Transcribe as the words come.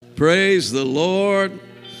Praise the Lord.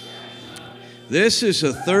 This is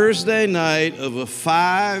a Thursday night of a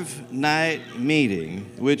 5-night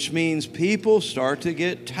meeting, which means people start to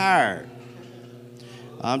get tired.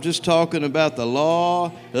 I'm just talking about the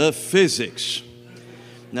law of physics.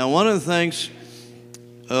 Now, one of the things,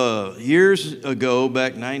 years ago,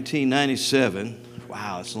 back 1997,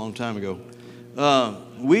 wow, that's a long time ago,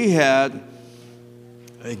 we had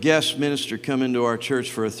a guest minister come into our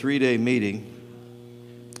church for a 3-day meeting.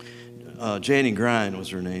 Janie Grind was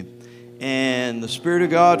her name. And the Spirit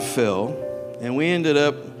of God fell, and we ended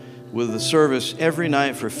up with the service every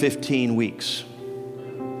night for 15 weeks.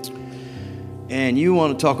 And you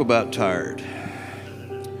want to talk about tired.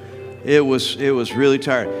 It was really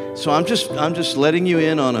tired. So I'm just letting you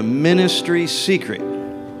in on a ministry secret.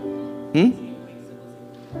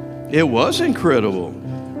 It was incredible.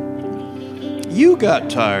 You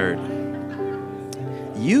got tired.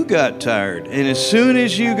 You got tired. And as soon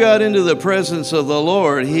as you got into the presence of the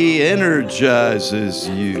Lord, He energizes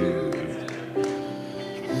you.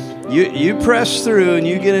 You press through and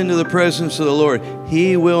you get into the presence of the Lord,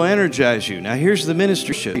 He will energize you. Now here's the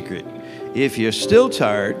ministry secret. If you're still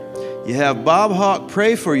tired, you have Bob Hawk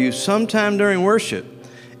pray for you sometime during worship.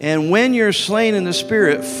 And when you're slain in the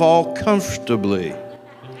Spirit, fall comfortably.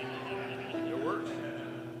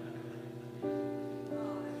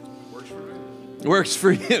 Works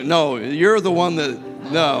for you. No, you're the one that,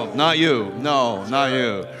 no, not you. No, not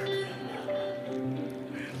you.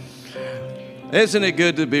 Isn't it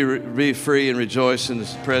good to be free and rejoice in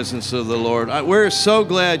the presence of the Lord? We're so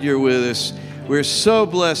glad you're with us. We're so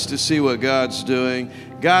blessed to see what God's doing.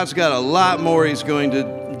 God's got a lot more He's going to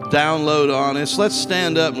download on us. Let's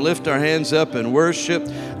stand up and lift our hands up and worship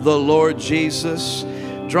the Lord Jesus.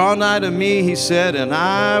 Draw nigh to me, He said, and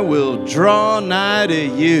I will draw nigh to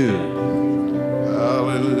you.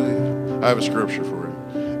 Hallelujah. I have a scripture for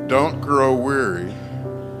you. Don't grow weary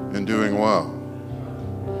in doing well.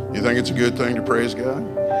 You think it's a good thing to praise God?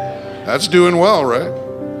 That's doing well, right?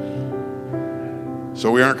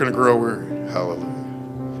 So we aren't going to grow weary.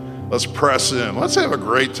 Hallelujah. Let's press in. Let's have a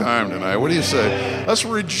great time tonight. What do you say? Let's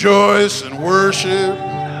rejoice and worship.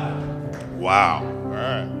 Wow. All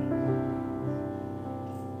right.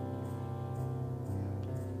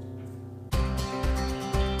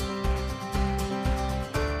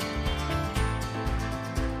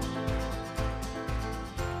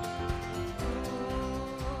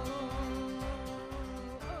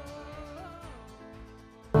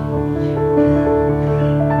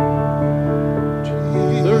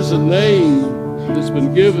 There's a name that's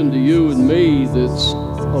been given to you and me that's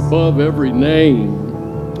above every name.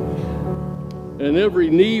 And every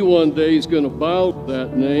knee one day is going to bow to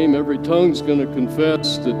that name. Every tongue's going to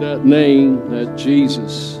confess that name, that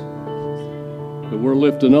Jesus, that we're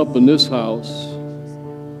lifting up in this house.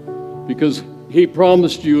 Because He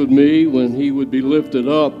promised you and me when He would be lifted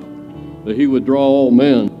up that He would draw all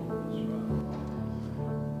men.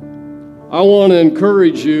 I want to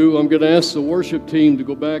encourage you. I'm going to ask the worship team to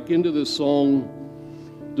go back into this song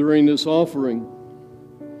during this offering.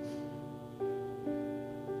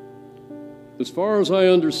 As far as I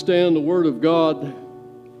understand the Word of God,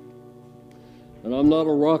 and I'm not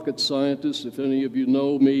a rocket scientist. If any of you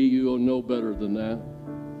know me, you'll know better than that.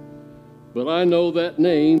 But I know that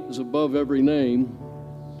name is above every name.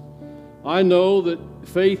 I know that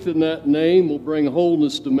faith in that name will bring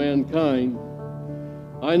wholeness to mankind.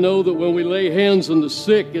 I know that when we lay hands on the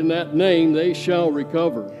sick in that name, they shall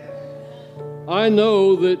recover. I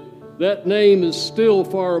know that that name is still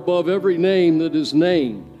far above every name that is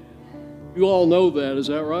named. You all know that, is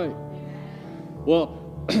that right? Well,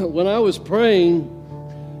 when I was praying,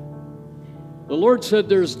 the Lord said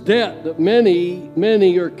there's debt that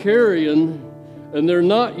many are carrying, and they're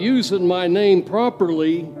not using my name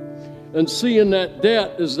properly and seeing that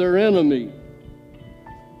debt as their enemy.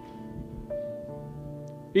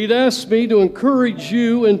 He'd asked me to encourage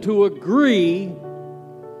you and to agree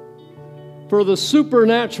for the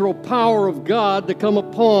supernatural power of God to come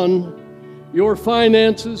upon your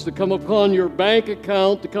finances, to come upon your bank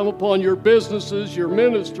account, to come upon your businesses, your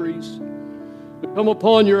ministries, to come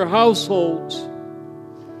upon your households.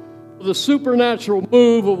 The supernatural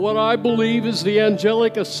move of what I believe is the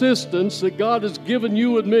angelic assistance that God has given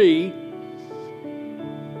you and me,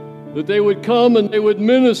 that they would come and they would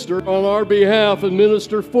minister on our behalf and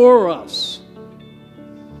minister for us.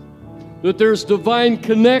 That there's divine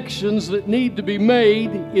connections that need to be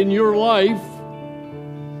made in your life.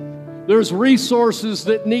 There's resources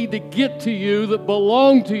that need to get to you that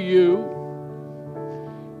belong to you.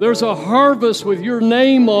 There's a harvest with your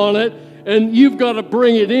name on it, And you've got to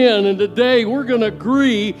bring it in. And today we're going to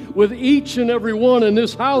agree with each and every one in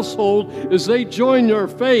this household as they join their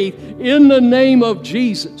faith in the name of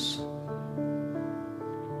Jesus.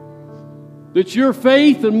 That your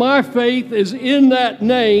faith and my faith is in that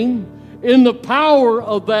name, in the power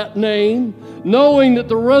of that name, knowing that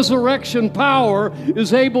the resurrection power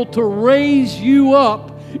is able to raise you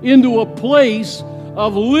up into a place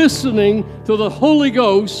of listening to the Holy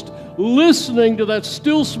Ghost, listening to that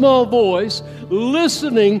still small voice,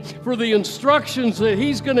 listening for the instructions that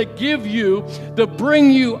He's going to give you to bring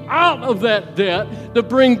you out of that debt, to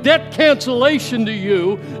bring debt cancellation to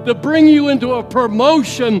you, to bring you into a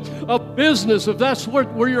promotion of business, if that's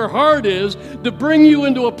where your heart is, to bring you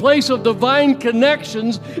into a place of divine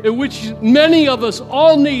connections, in which many of us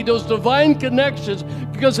all need those divine connections,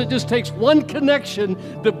 because it just takes one connection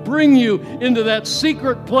to bring you into that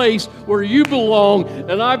secret place where you belong.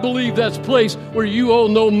 And I believe that's a place where you owe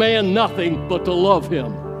no man nothing but to love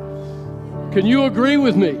him. Can you agree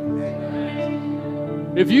with me?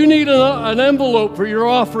 If you need an envelope for your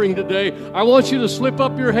offering today, I want you to slip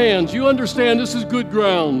up your hands. You understand this is good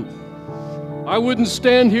ground. I wouldn't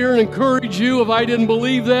stand here and encourage you if I didn't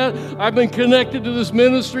believe that. I've been connected to this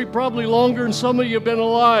ministry probably longer than some of you have been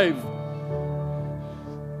alive.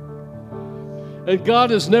 And God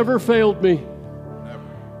has never failed me.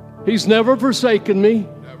 He's never forsaken me.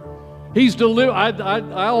 He's delivered.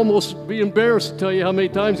 I almost be embarrassed to tell you how many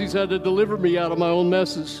times He's had to deliver me out of my own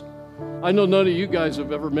messes. I know none of you guys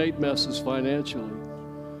have ever made messes financially,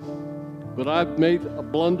 but I've made a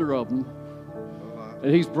blunder of them.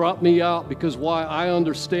 And He's brought me out because why? I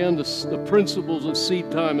understand the principles of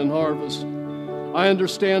seed time and harvest. I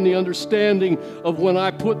understand the understanding of when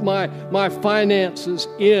I put my finances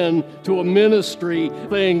into a ministry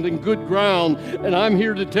thing in good ground. And I'm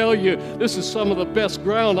here to tell you, this is some of the best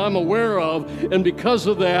ground I'm aware of. And because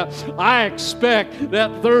of that, I expect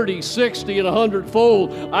that 30, 60, and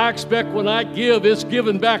 100-fold. I expect when I give, it's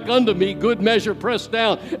given back unto me, good measure pressed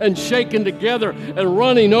down and shaken together and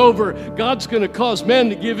running over. God's going to cause men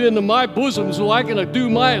to give into my bosom so I can do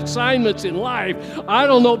my assignments in life. I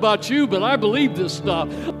don't know about you, but I believe this stuff.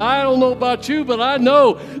 I don't know about you, but I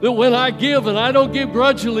know that when I give, and I don't give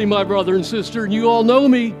grudgingly, my brother and sister, and you all know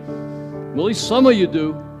me, well, at least some of you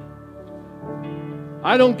do.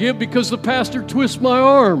 I don't give because the pastor twists my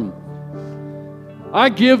arm. I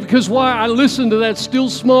give because why? I listen to that still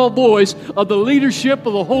small voice of the leadership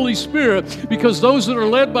of the Holy Spirit, because those that are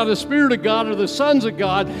led by the Spirit of God are the sons of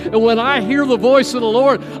God. And when I hear the voice of the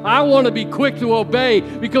Lord, I want to be quick to obey,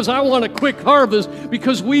 because I want a quick harvest,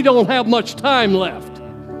 because we don't have much time left.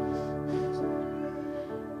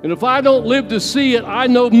 And if I don't live to see it, I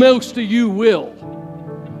know most of you will.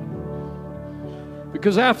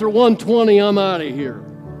 Because after 1:20, I'm out of here.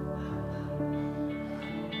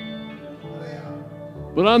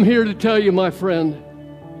 But I'm here to tell you, my friend,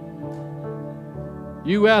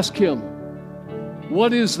 you ask Him,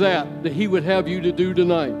 what is that He would have you to do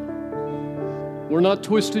tonight? We're not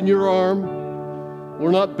twisting your arm.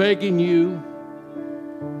 We're not begging you.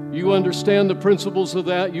 You understand the principles of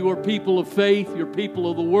that. You are people of faith. You're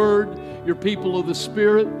people of the Word. You're people of the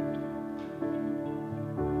Spirit.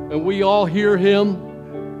 And we all hear Him.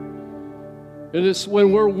 And it's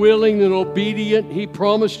when we're willing and obedient. He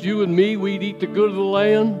promised you and me we'd eat the good of the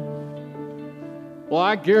land. Well,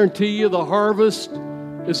 I guarantee you the harvest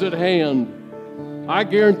is at hand. I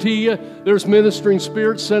guarantee you there's ministering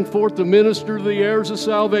spirits sent forth to minister to the heirs of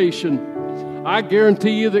salvation. I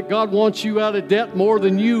guarantee you that God wants you out of debt more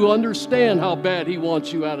than you understand how bad He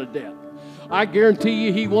wants you out of debt. I guarantee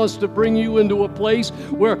you He wants to bring you into a place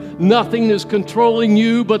where nothing is controlling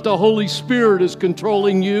you but the Holy Spirit is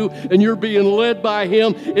controlling you, and you're being led by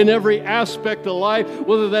Him in every aspect of life,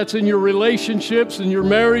 whether that's in your relationships and your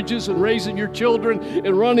marriages and raising your children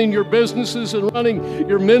and running your businesses and running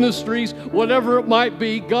your ministries, whatever it might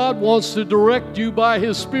be. God wants to direct you by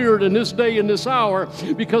His Spirit in this day and this hour,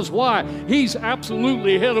 because why? He's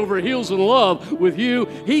absolutely head over heels in love with you.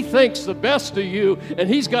 He thinks the best of you, and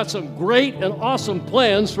He's got some great and awesome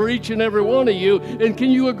plans for each and every one of you. And can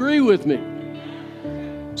you agree with me?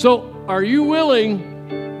 So are you willing,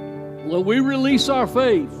 when we release our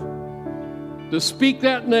faith, to speak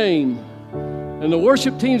that name? And the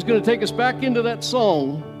worship team's going to take us back into that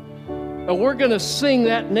song, and we're going to sing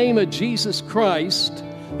that name of Jesus Christ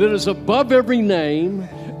that is above every name,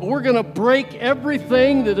 We're going to break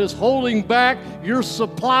everything that is holding back your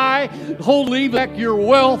supply, holding back your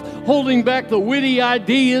wealth, holding back the witty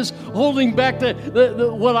ideas, holding back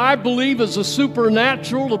what I believe is the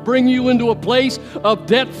supernatural to bring you into a place of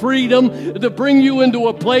debt freedom, to bring you into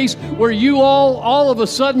a place where you all of a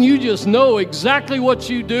sudden you just know exactly what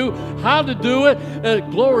you do, how to do it,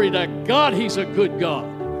 and glory to God, He's a good God.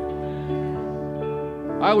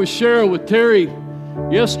 I was sharing with Terry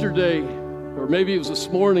yesterday, or maybe it was this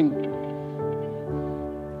morning.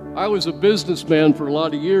 I was a businessman for a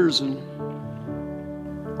lot of years, and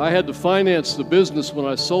I had to finance the business when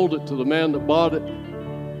I sold it to the man that bought it.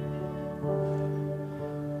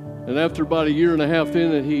 And after about a year and a half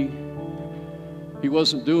in it, he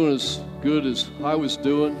wasn't doing as good as I was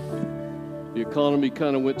doing. The economy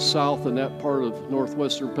kind of went south in that part of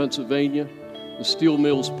northwestern Pennsylvania. The steel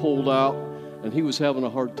mills pulled out, and he was having a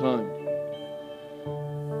hard time.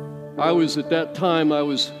 At that time, I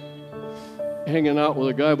was hanging out with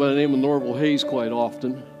a guy by the name of Norval Hayes quite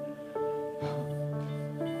often,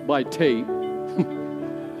 by tape,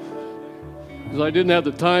 because I didn't have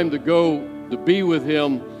the time to go to be with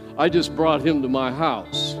him. I just brought him to my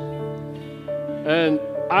house. And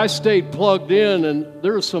I stayed plugged in, and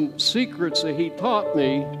there were some secrets that he taught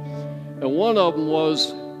me, and one of them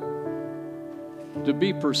was to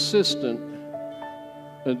be persistent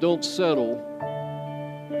and don't settle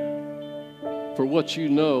for what you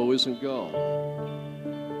know isn't God.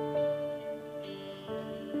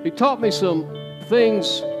 He taught me some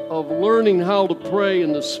things of learning how to pray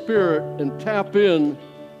in the Spirit and tap in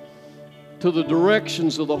to the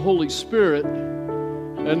directions of the Holy Spirit,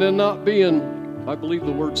 and then not being, I believe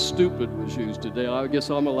the word stupid was used today. I guess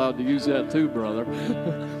I'm allowed to use that too, brother.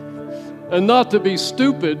 And not to be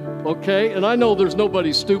stupid, okay? And I know there's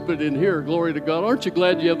nobody stupid in here, glory to God. Aren't you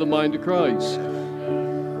glad you have the mind of Christ?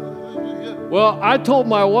 Well, I told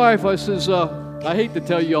my wife, I says, I hate to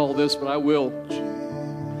tell you all this, but I will.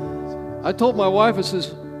 I told my wife, I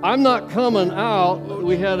says, I'm not coming out.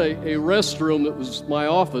 We had a restroom that was my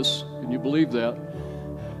office. Can you believe that?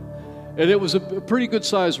 And it was a pretty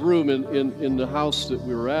good-sized room in the house that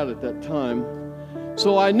we were at that time.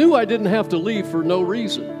 So I knew I didn't have to leave for no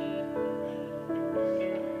reason.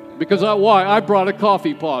 Because I brought a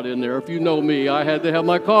coffee pot in there. If you know me, I had to have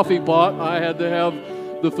my coffee pot. I had to have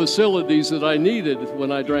the facilities that I needed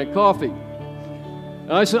when I drank coffee.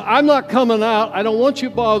 And I said, I'm not coming out. I don't want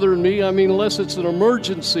you bothering me. I mean, unless it's an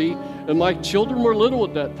emergency. And my children were little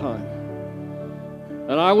at that time.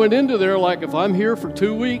 And I went into there like, if I'm here for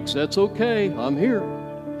 2 weeks, that's okay. I'm here.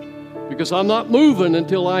 Because I'm not moving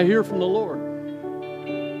until I hear from the Lord.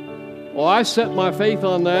 Well, I set my faith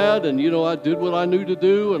on that, and, I did what I knew to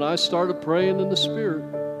do, and I started praying in the Spirit.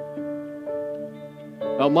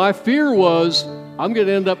 Now, my fear was, I'm going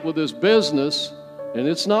to end up with this business, and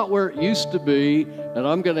it's not where it used to be, and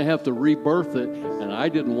I'm going to have to rebirth it, and I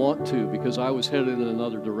didn't want to because I was headed in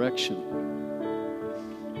another direction.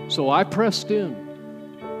 So I pressed in.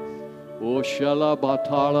 Pray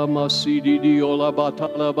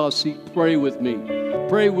with me.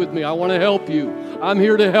 Pray with me. I want to help you. I'm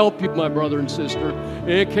here to help you, my brother and sister.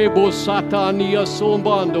 Eke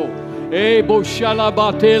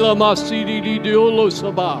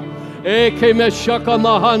meshaka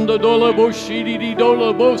mahanda dola boshidi di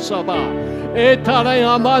dola bosaba. Etare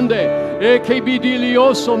amande. Eke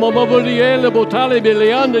bidilioso mamaburiele botale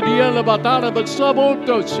beleanda diela batara but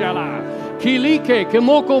saboto shala. Kilike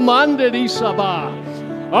kemoko mande di saba.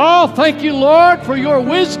 Oh, thank you, Lord, for your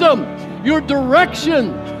wisdom, your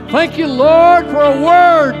direction. Thank you, Lord, for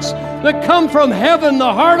words that come from heaven,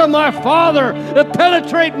 the heart of my Father, that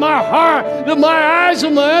penetrate my heart, that my eyes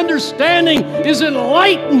and my understanding is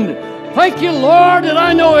enlightened. Thank you, Lord, that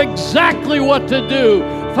I know exactly what to do.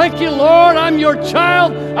 Thank you, Lord, I'm your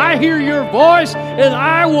child. I hear your voice, and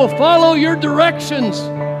I will follow your directions.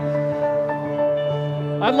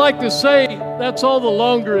 I'd like to say that's all the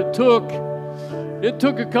longer it took. It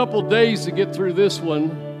took a couple days to get through this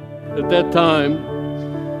one at that time.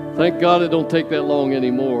 Thank God it don't take that long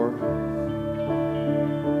anymore.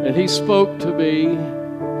 And he spoke to me.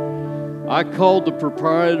 I called the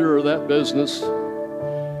proprietor of that business,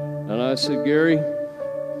 and I said, Gary,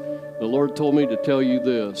 the Lord told me to tell you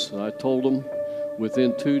this. And I told him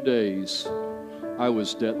within 2 days I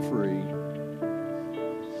was debt-free.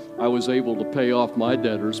 I was able to pay off my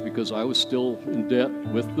debtors because I was still in debt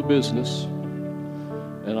with the business,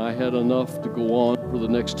 and I had enough to go on for the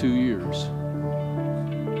next 2 years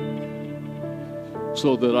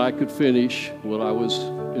so that I could finish what I was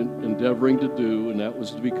endeavoring to do, and that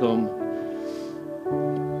was to become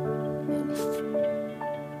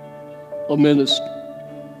a minister.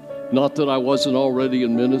 Not that I wasn't already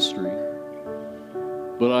in ministry,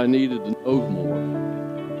 but I needed to know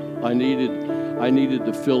more. I needed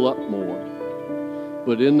to fill up more.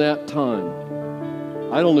 But in that time,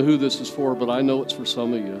 I don't know who this is for, but I know it's for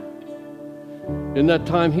some of you. In that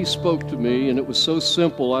time, he spoke to me, and it was so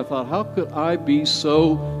simple. I thought, how could I be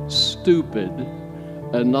so stupid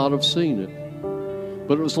and not have seen it?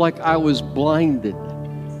 But it was like I was blinded.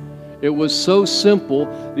 It was so simple,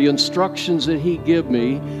 the instructions that he gave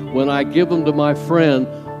me, when I give them to my friend,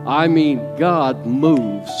 I mean, God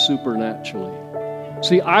moves supernaturally.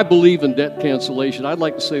 See, I believe in debt cancellation. I'd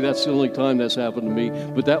like to say that's the only time that's happened to me,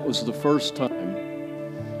 but that was the first time.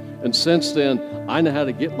 And since then, I know how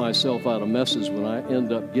to get myself out of messes when I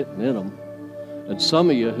end up getting in them. And some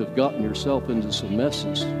of you have gotten yourself into some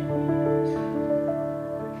messes.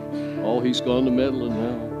 Oh, he's gone to meddling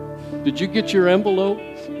now. Did you get your envelope?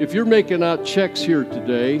 If you're making out checks here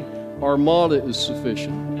today, Armada is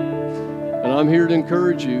sufficient. And I'm here to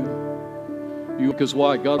encourage you. Because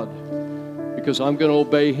why? God. Because I'm going to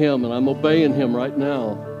obey him, and I'm obeying him right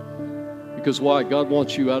now. Because why? God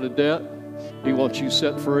wants you out of debt. He wants you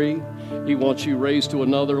set free. He wants you raised to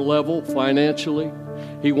another level financially.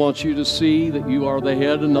 He wants you to see that you are the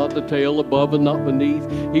head and not the tail, above and not beneath.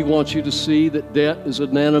 He wants you to see that debt is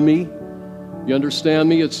an enemy. You understand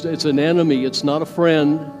me? It's an enemy. It's not a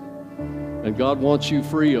friend. And God wants you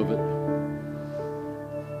free of it.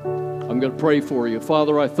 I'm going to pray for you.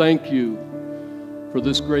 Father, I thank you for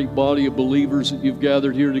this great body of believers that you've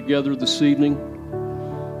gathered here together this evening.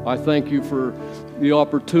 I thank you for the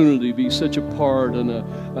opportunity to be such a part and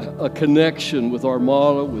a connection with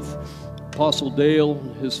Armada, with Apostle Dale,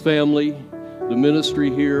 his family, the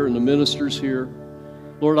ministry here and the ministers here.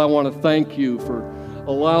 Lord, I want to thank you for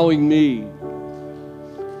allowing me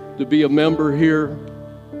to be a member here,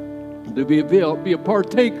 to be a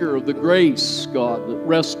partaker of the grace, God, that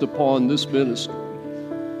rests upon this ministry.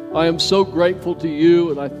 I am so grateful to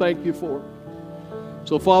you, and I thank you for it.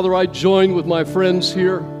 So, Father, I join with my friends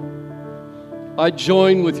here. I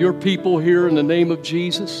join with your people here in the name of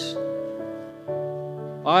Jesus.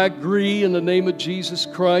 I agree in the name of Jesus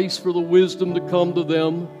Christ for the wisdom to come to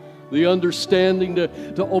them, the understanding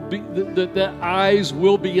that eyes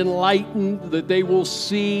will be enlightened, that they will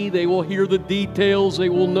see, they will hear the details, they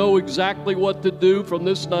will know exactly what to do from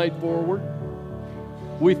this night forward.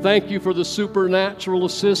 We thank you for the supernatural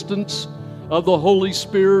assistance of the Holy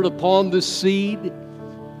Spirit upon this seed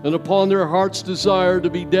and upon their heart's desire to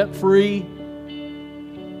be debt-free,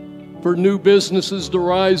 for new businesses to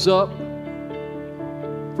rise up,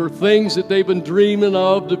 for things that they've been dreaming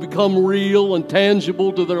of to become real and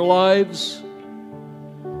tangible to their lives,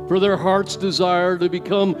 for their heart's desire to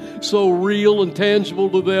become so real and tangible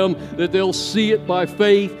to them that they'll see it by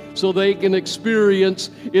faith so they can experience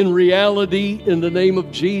in reality in the name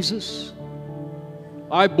of Jesus.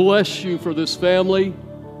 I bless you for this family.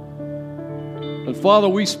 And Father,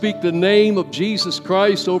 we speak the name of Jesus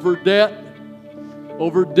Christ over debt,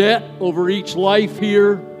 over each life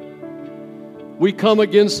here. We come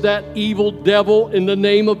against that evil devil in the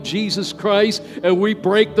name of Jesus Christ, and we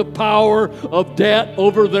break the power of debt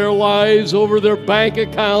over their lives, over their bank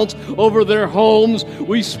accounts, over their homes.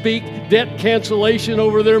 We speak debt cancellation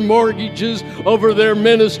over their mortgages, over their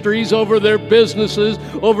ministries, over their businesses,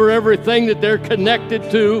 over everything that they're connected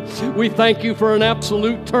to. We thank you for an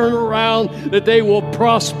absolute turnaround, that they will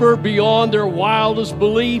prosper beyond their wildest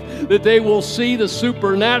belief, that they will see the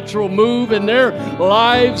supernatural move in their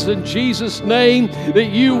lives in Jesus' name.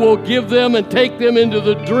 That you will give them and take them into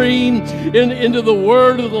the dream, into the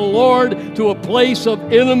word of the Lord, to a place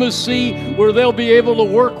of intimacy where they'll be able to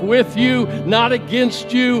work with you, not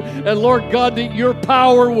against you. And Lord God, that your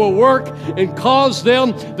power will work and cause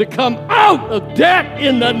them to come out of debt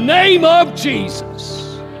in the name of Jesus.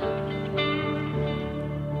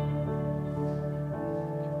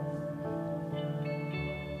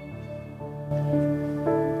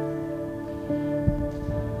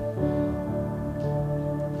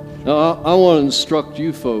 Now, I want to instruct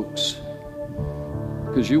you folks,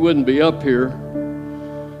 because you wouldn't be up here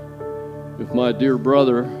if my dear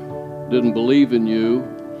brother didn't believe in you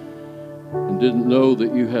and didn't know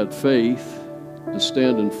that you had faith to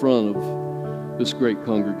stand in front of this great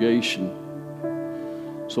congregation.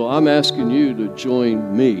 So I'm asking you to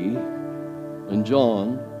join me and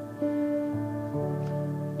John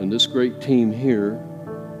and this great team here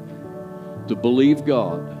to believe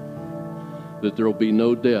God that there will be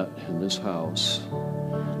no debt in this house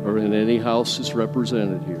or in any house that's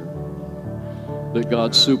represented here. That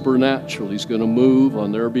God supernaturally is going to move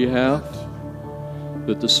on their behalf.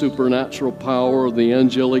 That the supernatural power of the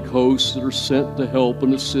angelic hosts that are sent to help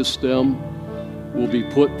and assist them will be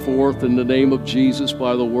put forth in the name of Jesus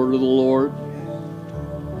by the word of the Lord.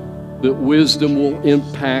 That wisdom will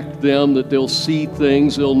impact them, that they'll see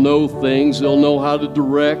things, they'll know things, they'll know how to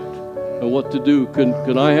direct and what to do.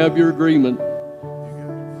 Can I have your agreement?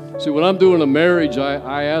 See, when I'm doing a marriage,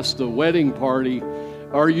 I ask the wedding party,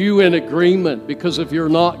 are you in agreement? Because if you're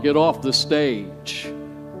not, get off the stage.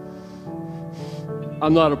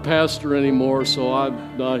 I'm not a pastor anymore, so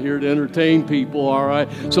I'm not here to entertain people, all right?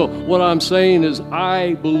 So what I'm saying is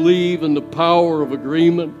I believe in the power of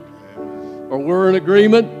agreement. Or we're in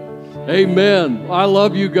agreement? Amen. I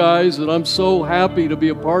love you guys, and I'm so happy to be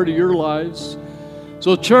a part of your lives.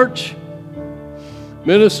 So church,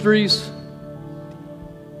 ministries,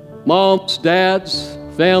 moms, dads,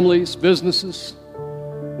 families, businesses,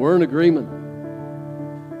 we're in agreement.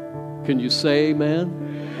 Can you say amen?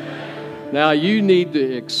 Now you need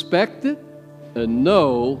to expect it and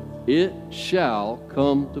know it shall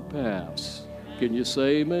come to pass. Can you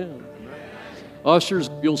say amen? Ushers,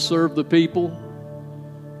 you'll serve the people.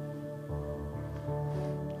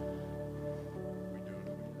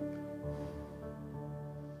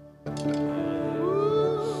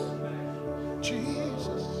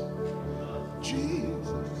 Jesus, Jesus,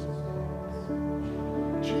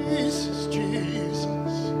 Jesus, Jesus.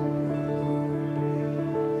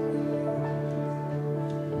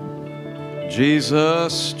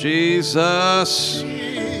 Jesus, Jesus.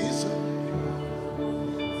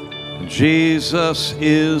 Jesus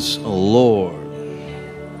is Lord.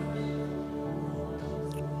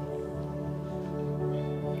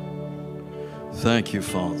 Thank you,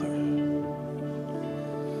 Father.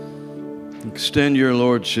 Extend your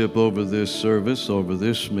lordship over this service, over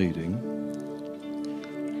this meeting.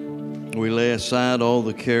 We lay aside all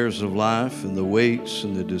the cares of life and the weights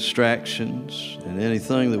and the distractions and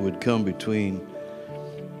anything that would come between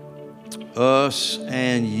us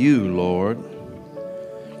and you, Lord.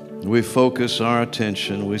 We focus our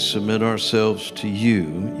attention. We submit ourselves to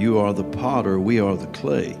you. You are the potter. We are the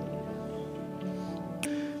clay.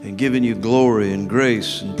 And giving you glory and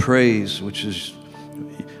grace and praise, which is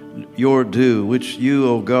your due, which you,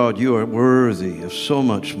 O God, you are worthy of so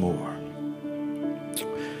much more.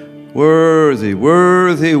 Worthy,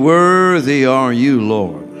 worthy, worthy are you,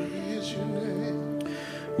 Lord.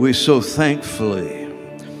 We so thankfully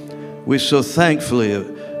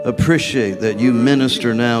appreciate that you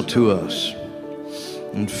minister now to us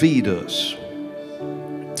and feed us.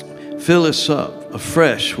 Fill us up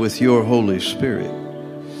afresh with your Holy Spirit.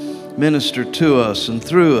 Minister to us and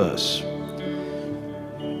through us,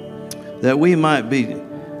 that we might be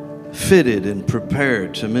fitted and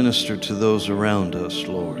prepared to minister to those around us,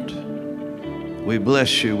 Lord. We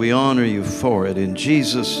bless you. We honor you for it in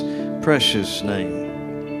Jesus' precious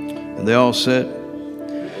name. And they all said,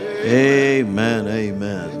 amen,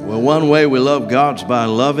 amen. Well, one way we love God's by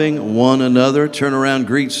loving one another. Turn around,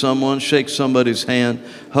 greet someone, shake somebody's hand,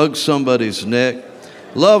 hug somebody's neck,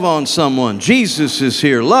 love on someone. Jesus is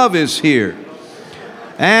here. Love is here.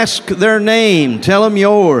 Ask their name. Tell them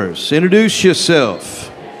yours. Introduce yourself.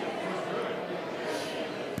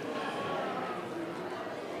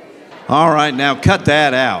 All right, now cut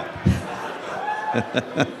that out.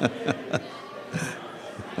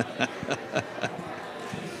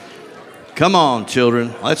 Come on,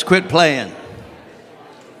 children. Let's quit playing.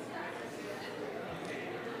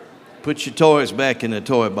 Put your toys back in the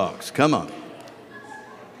toy box. Come on.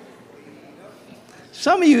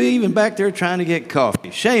 Some of you even back there trying to get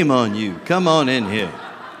coffee. Shame on you. Come on in here.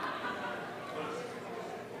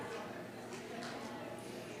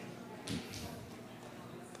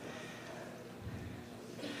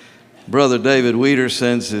 Brother David Weeder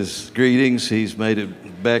sends his greetings. He's made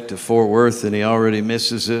it back to Fort Worth and he already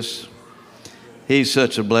misses us. He's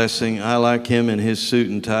such a blessing. I like him in his suit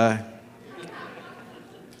and tie.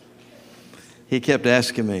 He kept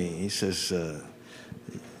asking me, he says,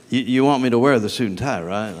 you want me to wear the suit and tie,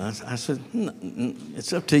 right? And I said,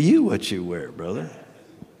 it's up to you what you wear, brother.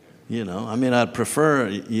 You know, I mean, I'd prefer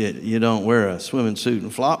you don't wear a swimming suit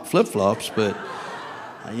and flip-flops, but,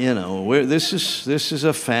 you know, this is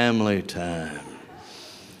a family time.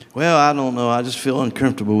 Well, I don't know. I just feel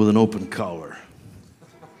uncomfortable with an open collar.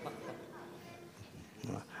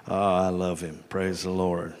 Oh, I love him. Praise the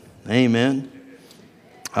Lord. Amen.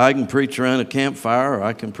 I can preach around a campfire or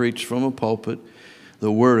I can preach from a pulpit.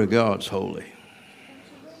 The Word of God's holy.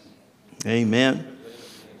 Amen.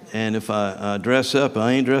 And if I dress up,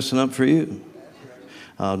 I ain't dressing up for you.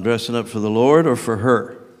 I'm dressing up for the Lord or for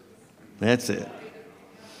her. That's it.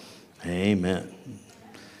 Amen.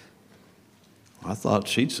 I thought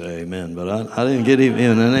she'd say amen, but I didn't get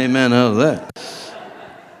even an amen out of that.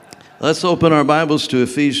 Let's open our Bibles to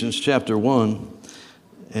Ephesians chapter 1.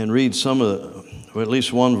 and read some of or at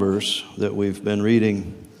least one verse that we've been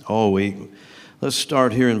reading all week. Let's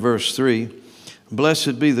start here in verse 3.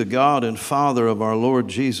 Blessed be the God and Father of our Lord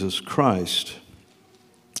Jesus Christ,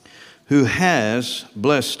 who has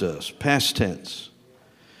blessed us, past tense,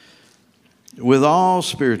 with all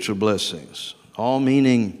spiritual blessings, all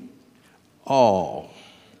meaning all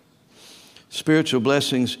spiritual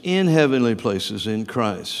blessings in heavenly places in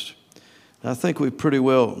Christ. I think we pretty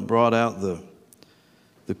well brought out the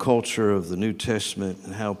culture of the New Testament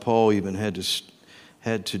and how Paul even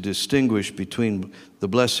had to distinguish between the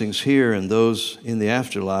blessings here and those in the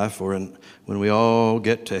afterlife, or when we all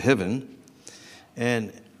get to heaven.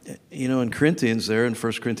 And you know, in Corinthians there, in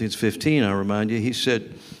 1 Corinthians 15, I remind you, he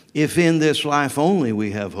said, if in this life only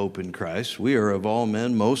we have hope in Christ, we are of all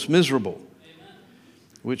men most miserable. Amen.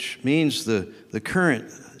 Which means the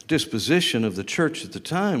current disposition of the church at the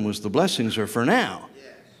time was the blessings are for now.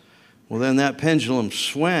 Well, then that pendulum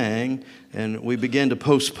swang, and we began to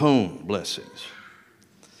postpone blessings.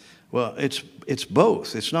 Well, it's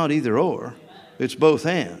both. It's not either or. It's both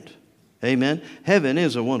and. Amen. Heaven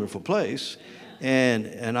is a wonderful place,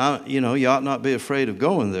 and I, you know, you ought not be afraid of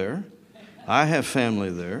going there. I have family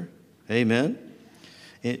there. Amen.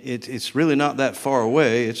 It's really not that far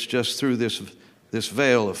away. It's just through this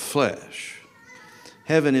veil of flesh.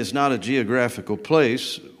 Heaven is not a geographical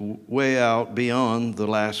place way out beyond the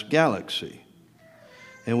last galaxy.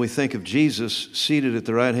 And we think of Jesus seated at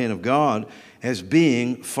the right hand of God as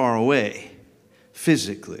being far away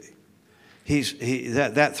physically.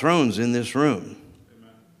 That throne's in this room.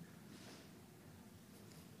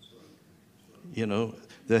 You know,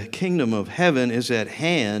 the kingdom of heaven is at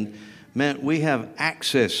hand, meant we have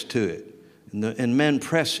access to it, and men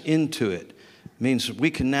press into it. Means we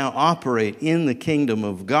can now operate in the kingdom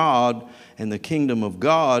of God, and the kingdom of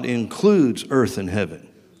God includes earth and heaven.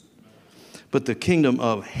 But the kingdom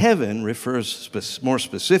of heaven refers more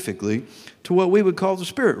specifically to what we would call the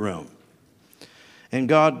spirit realm. And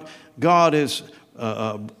God is,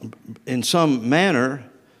 in some manner,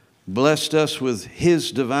 blessed us with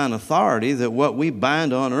His divine authority that what we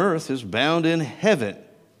bind on earth is bound in heaven.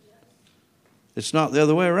 It's not the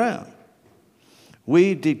other way around.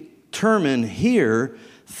 We determine here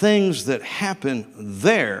things that happen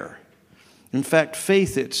there. In fact,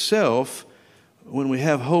 faith itself, when we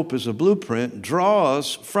have hope as a blueprint,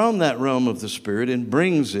 draws from that realm of the Spirit and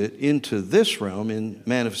brings it into this realm in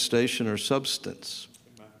manifestation or substance.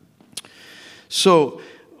 So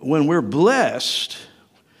when we're blessed,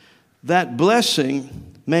 that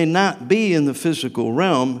blessing may not be in the physical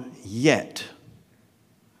realm yet,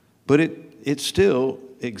 but it still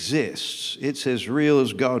exists. It's as real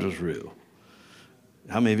as God is real.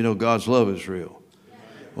 How many of you know God's love is real?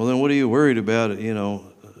 Well, then what are you worried about, you know,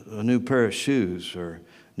 a new pair of shoes or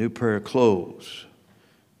a new pair of clothes?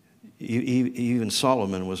 Even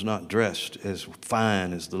Solomon was not dressed as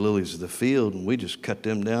fine as the lilies of the field, and we just cut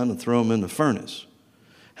them down and throw them in the furnace.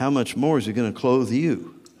 How much more is He going to clothe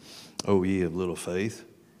you, O ye of little faith?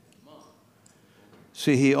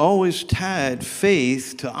 See, He always tied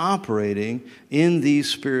faith to operating in these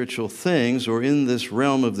spiritual things or in this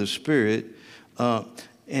realm of the Spirit.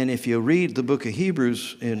 And if you read the book of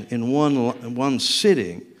Hebrews in one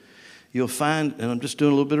sitting, you'll find, and I'm just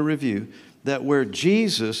doing a little bit of review, that where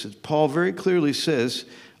Jesus, Paul very clearly says,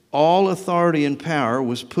 all authority and power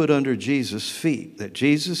was put under Jesus' feet, that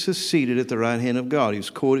Jesus is seated at the right hand of God. He's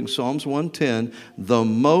quoting Psalms 110, the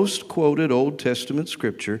most quoted Old Testament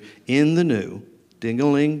scripture in the New.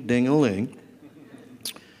 Ding-a-ling, ding-a-ling.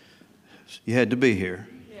 You had to be here.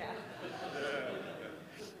 Yeah.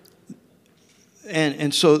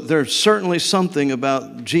 And so there's certainly something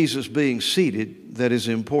about Jesus being seated that is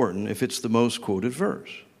important if it's the most quoted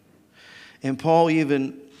verse. And Paul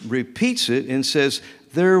even repeats it and says,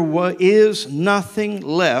 there is nothing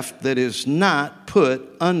left that is not put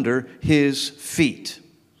under His feet.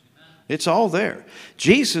 It's all there.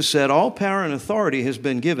 Jesus said, all power and authority has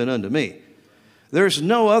been given unto me. There's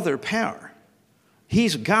no other power.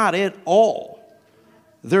 He's got it all.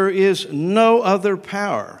 There is no other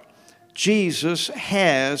power. Jesus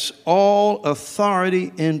has all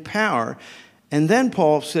authority and power. And then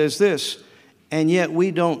Paul says this, and yet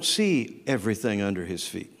we don't see everything under His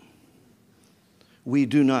feet. We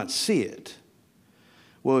do not see it.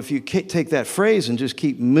 Well, if you take that phrase and just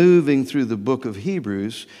keep moving through the book of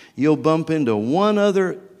Hebrews, you'll bump into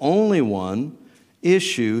only one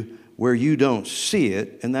issue where you don't see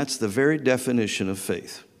it, and that's the very definition of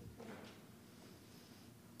faith.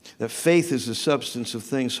 That faith is the substance of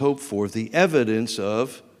things hoped for, the evidence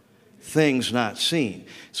of things not seen.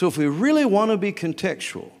 So if we really want to be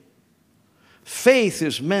contextual, faith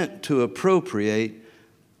is meant to appropriate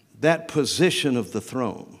that position of the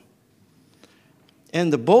throne.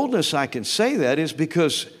 And the boldness I can say that is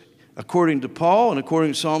because, according to Paul and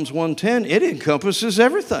according to Psalms 110, it encompasses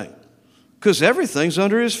everything, because everything's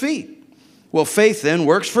under his feet. Well, faith then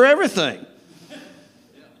works for everything,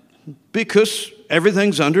 because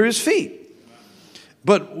everything's under his feet.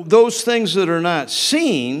 But those things that are not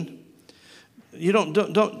seen, you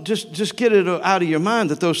don't just get it out of your mind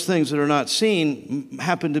that those things that are not seen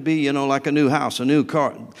happen to be, like a new house, a new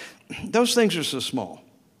car. Those things are so small.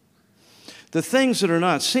 The things that are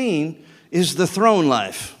not seen is the throne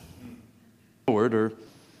life. Or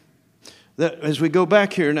that as we go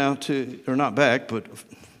back here now or not back, but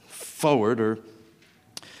forward, or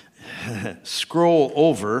scroll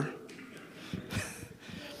over.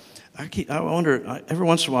 I wonder, every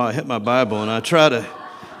once in a while I hit my Bible and I try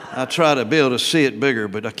to be able to see it bigger,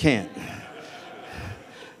 but I can't.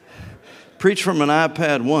 Preach from an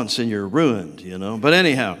iPad once and you're ruined, But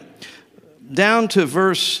anyhow, down to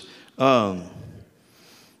verse,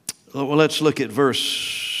 let's look at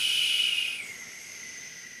verse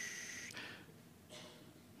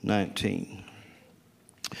 19.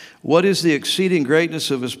 What is the exceeding greatness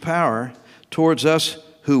of his power towards us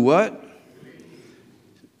who what?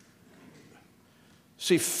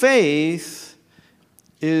 See, faith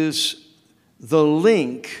is the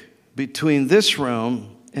link between this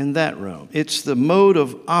realm and that realm. It's the mode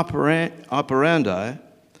of operandi.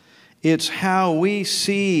 It's how we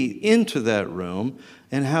see into that realm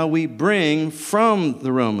and how we bring from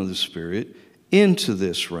the realm of the Spirit into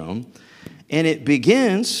this realm. And it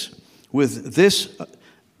begins with this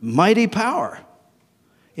mighty power.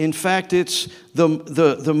 In fact, it's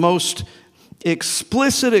the most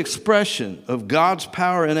explicit expression of God's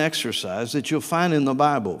power and exercise that you'll find in the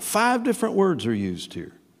Bible. 5 different words are used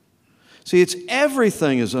here. See, it's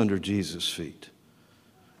everything is under Jesus' feet.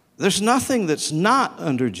 There's nothing that's not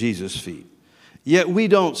under Jesus' feet. Yet we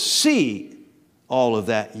don't see all of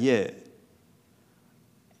that yet.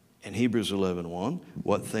 In Hebrews 11:1,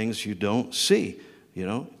 what things you don't see,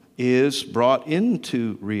 is brought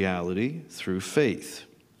into reality through faith.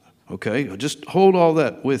 Okay, just hold all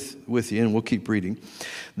that with you and we'll keep reading.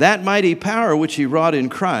 That mighty power which he wrought in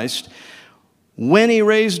Christ when he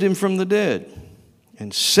raised him from the dead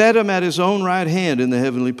and set him at his own right hand in the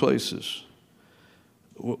heavenly places.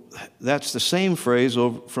 That's the same phrase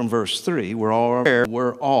from verse 3, where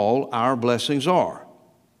all our blessings are.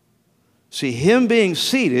 See, him being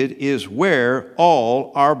seated is where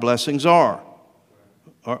all our blessings are.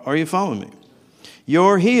 Are you following me?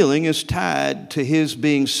 Your healing is tied to his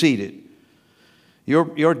being seated.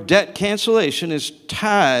 Your debt cancellation is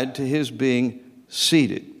tied to his being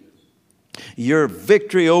seated. Your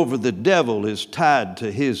victory over the devil is tied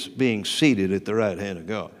to his being seated at the right hand of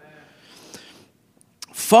God.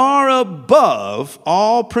 Far above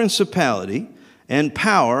all principality and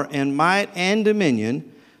power and might and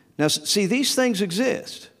dominion. Now, see, these things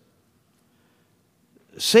exist.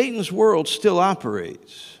 Satan's world still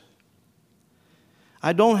operates.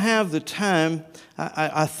 I don't have the time.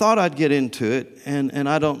 I thought I'd get into it, and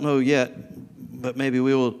I don't know yet, but maybe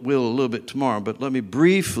we'll a little bit tomorrow. But let me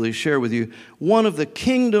briefly share with you one of the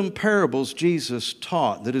kingdom parables Jesus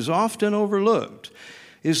taught that is often overlooked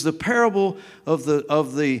is the parable of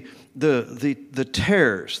the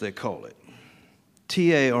tares, they call it.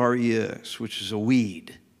 Tares, which is a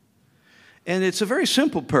weed. And it's a very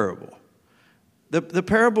simple parable. The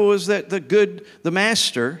parable is that the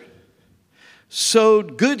master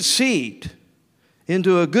sowed good seed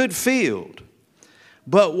into a good field.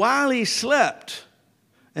 But while he slept,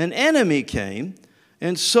 an enemy came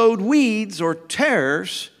and sowed weeds or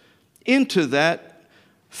tares into that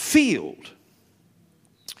field.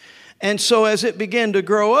 And so as it began to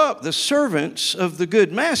grow up, the servants of the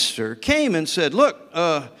good master came and said, look,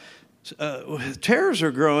 tares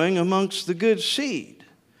are growing amongst the good seed.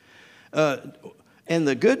 And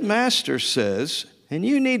the good master says, and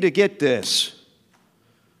you need to get this,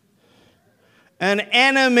 an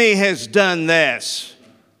enemy has done this.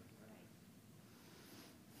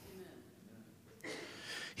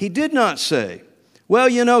 He did not say,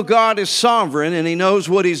 well, God is sovereign and he knows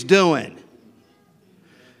what he's doing.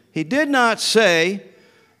 He did not say,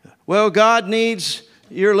 well, God needs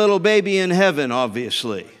your little baby in heaven,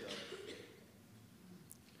 obviously.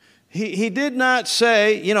 He did not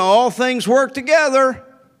say, all things work together.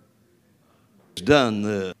 He's done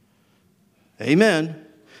this. Amen.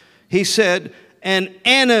 He said, an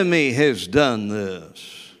enemy has done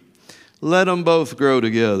this. Let them both grow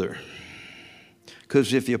together.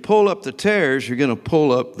 Because if you pull up the tares, you're going to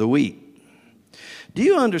pull up the wheat. Do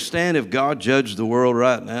you understand if God judged the world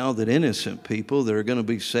right now that innocent people that are going to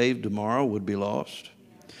be saved tomorrow would be lost?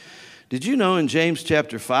 Did you know in James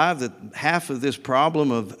chapter 5 that half of this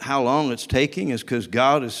problem of how long it's taking is because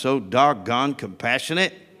God is so doggone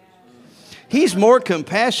compassionate? He's more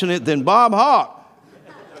compassionate than Bob Hawke.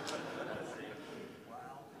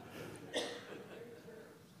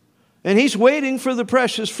 And he's waiting for the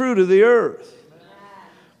precious fruit of the earth.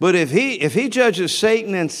 But if he judges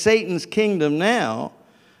Satan and Satan's kingdom now,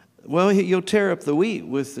 well, you'll tear up the wheat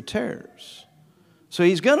with the tares. So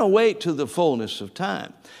he's going to wait to the fullness of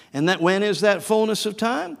time. And that when is that fullness of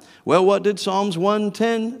time? Well, what did Psalms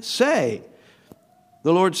 110 say?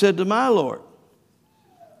 The Lord said to my Lord,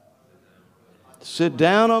 sit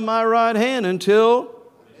down on my right hand until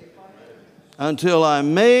I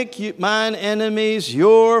make mine enemies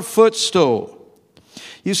your footstool.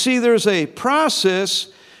 You see, there's a process.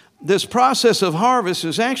 This process of harvest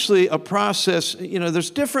is actually a process,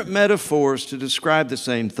 there's different metaphors to describe the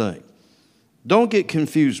same thing. Don't get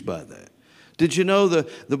confused by that. Did you know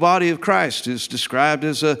the body of Christ is described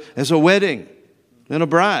as a wedding and a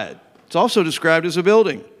bride? It's also described as a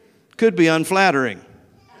building. Could be unflattering.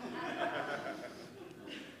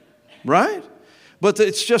 Right? But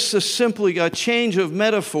it's just simply a change of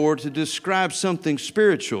metaphor to describe something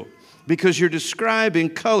spiritual, because you're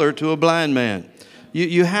describing color to a blind man.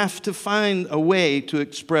 You have to find a way to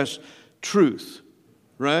express truth,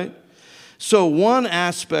 right? So one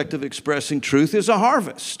aspect of expressing truth is a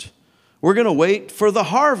harvest. We're going to wait for the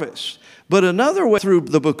harvest. But another way through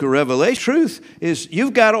the book of Revelation, truth is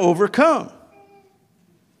you've got to overcome.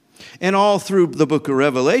 And all through the book of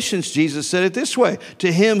Revelations, Jesus said it this way: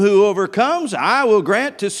 to him who overcomes, I will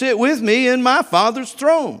grant to sit with me in my Father's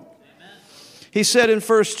throne. Amen. He said in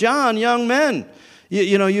 1 John, young men,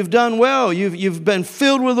 you've done well. You've been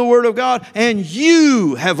filled with the Word of God, and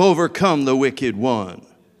you have overcome the wicked one.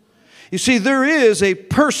 You see, there is a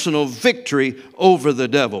personal victory over the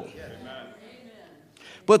devil. Amen.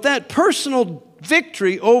 But that personal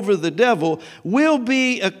victory over the devil will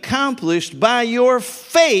be accomplished by your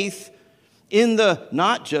faith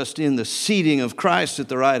not just in the seating of Christ at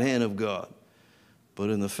the right hand of God, but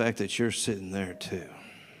in the fact that you're sitting there too.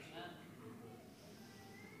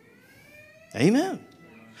 Amen.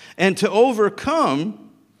 And to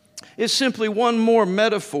overcome is simply one more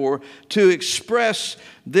metaphor to express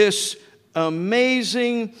this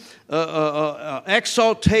amazing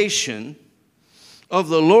exaltation of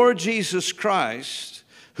the Lord Jesus Christ,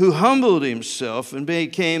 who humbled himself and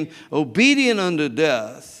became obedient unto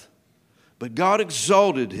death, but God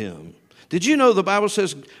exalted him. Did you know the Bible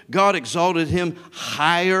says God exalted him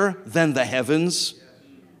higher than the heavens?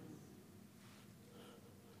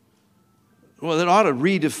 Well, that ought to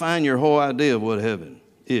redefine your whole idea of what heaven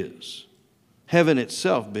is. Heaven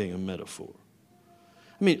itself being a metaphor.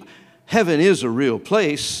 I mean, heaven is a real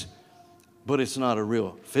place, but it's not a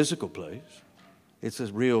real physical place. It's a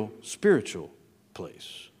real spiritual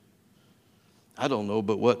place. I don't know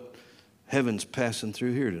but what heaven's passing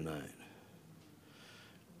through here tonight.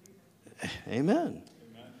 Amen.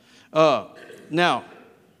 Now,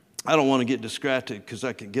 I don't want to get distracted because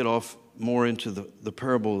I could get off more into the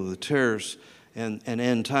parable of the tares and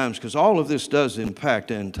end times, because all of this does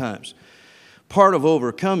impact end times. Part of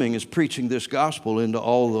overcoming is preaching this gospel into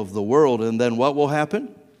all of the world, and then what will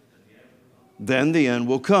happen? Then the end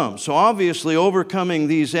will come. So obviously overcoming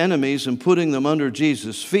these enemies and putting them under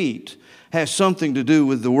Jesus' feet has something to do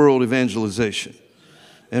with the world evangelization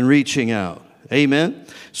and reaching out. Amen?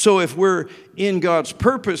 So if we're in God's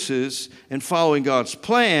purposes and following God's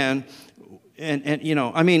plan,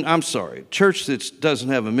 I'm sorry, church that doesn't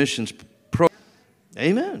have a missions program,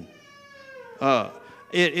 amen.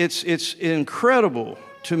 It's incredible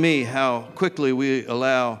to me how quickly we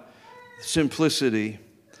allow simplicity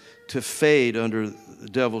to fade under the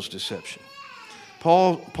devil's deception.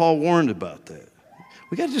 Paul warned about that.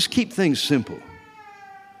 We got to just keep things simple.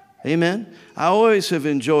 Amen? I always have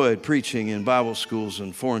enjoyed preaching in Bible schools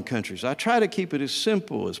in foreign countries. I try to keep it as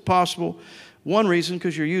simple as possible. One reason,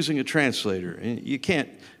 because you're using a translator. And you can't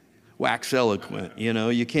wax eloquent,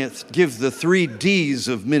 You can't give the 3 Ds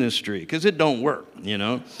of ministry, because it don't work,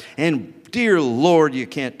 And dear Lord, you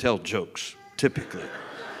can't tell jokes, typically,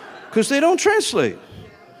 because they don't translate.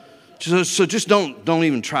 So just don't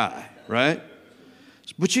even try, right?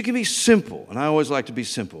 But you can be simple, and I always like to be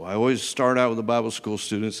simple. I always start out with the Bible school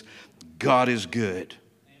students. God is good.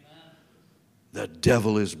 Amen. The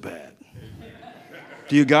devil is bad.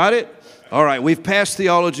 Do you got it? All right, we've passed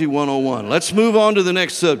Theology 101. Let's move on to the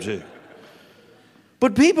next subject.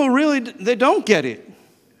 But people really, they don't get it.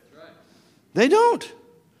 They don't.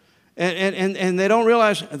 And they don't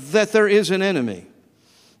realize that there is an enemy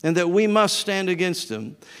and that we must stand against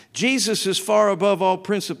him. Jesus is far above all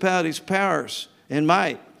principalities, powers, and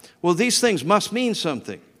might. Well, these things must mean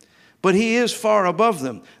something. But he is far above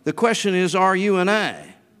them. The question is, are you and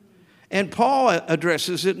I? And Paul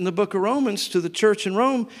addresses it in the book of Romans to the church in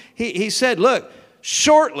Rome. He said, look,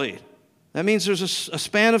 shortly, that means there's a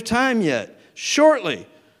span of time yet. Shortly,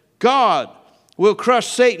 God will crush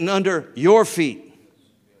Satan under your feet.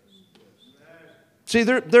 See,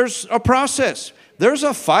 there's a process. There's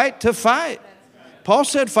a fight to fight. Paul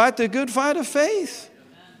said, fight the good fight of faith.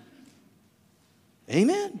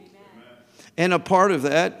 Amen. And a part of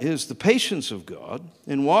that is the patience of God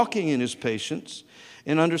and walking in His patience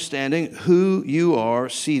and understanding who you are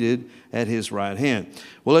seated at His right hand.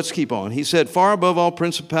 Well, let's keep on. He said, far above all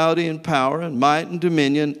principality and power and might and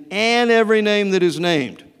dominion and every name that is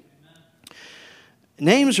named.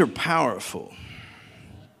 Names are powerful.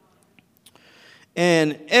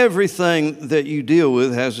 And everything that you deal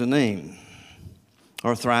with has a name.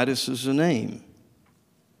 Arthritis is a name.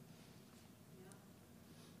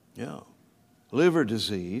 Yeah. Liver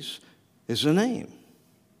disease is a name.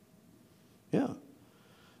 Yeah.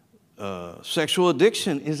 Sexual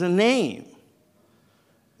addiction is a name.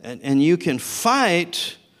 And you can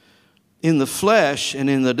fight in the flesh and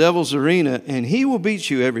in the devil's arena, and he will beat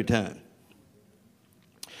you every time.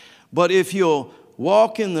 But if you'll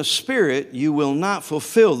walk in the Spirit, you will not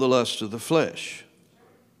fulfill the lust of the flesh.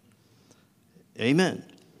 Amen.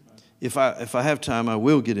 If I have time, I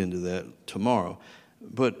will get into that tomorrow.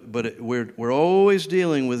 But we're always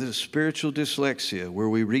dealing with a spiritual dyslexia where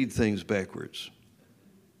we read things backwards.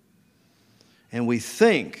 And we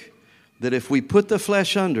think that if we put the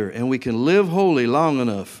flesh under and we can live holy long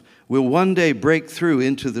enough, we'll one day break through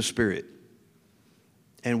into the Spirit.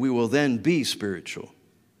 And we will then be spiritual.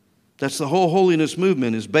 That's the whole holiness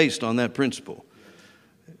movement is based on that principle.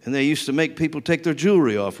 And they used to make people take their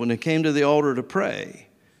jewelry off when they came to the altar to pray.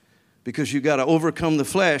 Because you've got to overcome the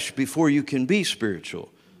flesh before you can be spiritual.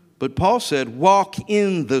 But Paul said, walk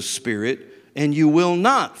in the Spirit and you will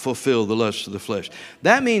not fulfill the lust of the flesh.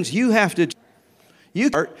 That means you have to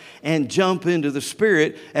start and jump into the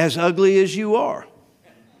Spirit as ugly as you are.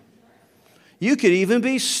 You could even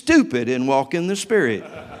be stupid and walk in the Spirit.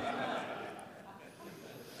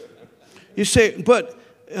 You say, but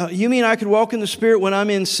you mean I could walk in the Spirit when I'm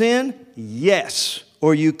in sin? Yes,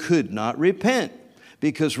 or you could not repent.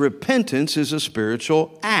 Because repentance is a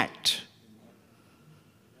spiritual act.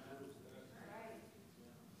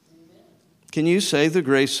 Can you say the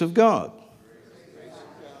grace of God?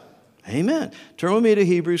 Amen. Turn with me to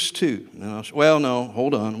Hebrews 2. Well, no,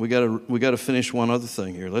 hold on. We got to finish one other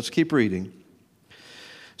thing here. Let's keep reading.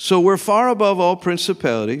 So we're far above all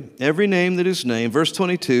principality, every name that is named. Verse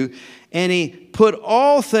 22, and He put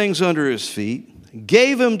all things under His feet,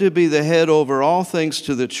 gave Him to be the head over all things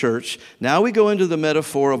to the church. Now we go into the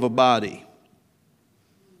metaphor of a body.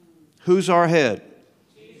 Who's our head?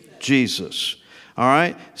 Jesus. All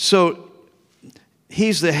right? So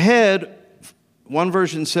He's the head, one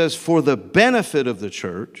version says, for the benefit of the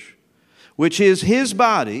church, which is His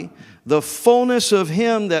body, the fullness of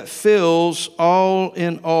Him that fills all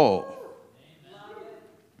in all.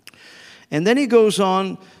 And then he goes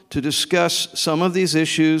on to discuss some of these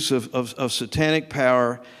issues of satanic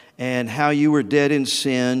power and how you were dead in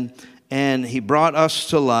sin, and He brought us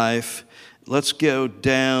to life. Let's go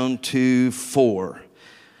down to 4.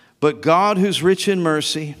 But God who's rich in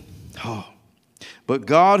mercy, but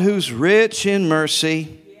God who's rich in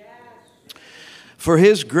mercy, for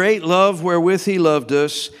His great love wherewith He loved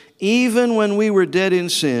us, even when we were dead in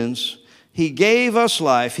sins, He gave us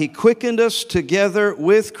life. He quickened us together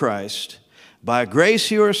with Christ. By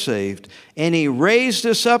grace you are saved, and He raised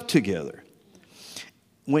us up together.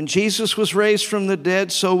 When Jesus was raised from the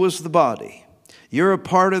dead, so was the body. You're a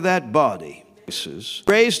part of that body.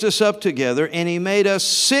 Raised us up together, and He made us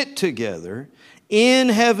sit together in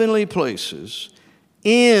heavenly places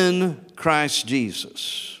in Christ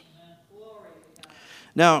Jesus.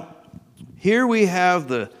 Now, here we have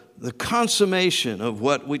the consummation of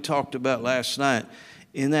what we talked about last night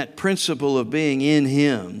in that principle of being in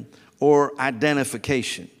Him, or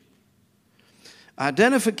identification.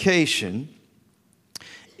 Identification,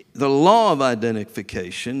 the law of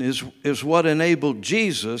identification, is what enabled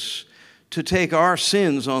Jesus to take our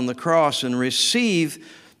sins on the cross and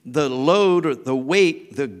receive the load, or the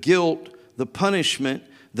weight, the guilt, the punishment,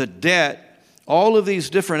 the debt, all of these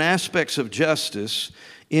different aspects of justice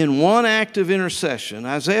in one act of intercession.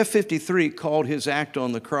 Isaiah 53 called His act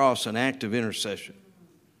on the cross an act of intercession.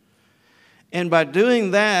 And by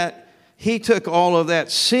doing that, He took all of that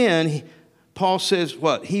sin. Paul says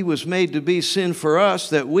what? He was made to be sin for us,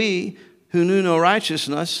 that we, who knew no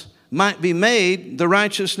righteousness, might be made the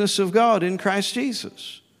righteousness of God in Christ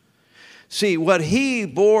Jesus. See, what he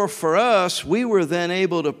bore for us, we were then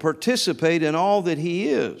able to participate in all that he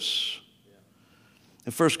is.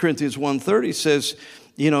 And 1 Corinthians 1:30 says,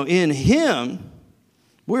 in him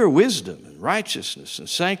we're wisdom and righteousness and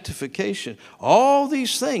sanctification. All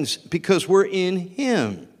these things because we're in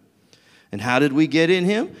him. And how did we get in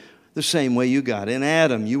him? The same way you got in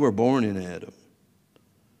Adam. You were born in Adam.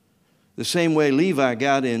 The same way Levi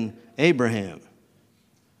got in Abraham.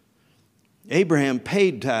 Abraham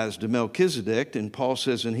paid tithes to Melchizedek, and Paul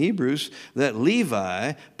says in Hebrews that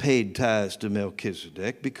Levi paid tithes to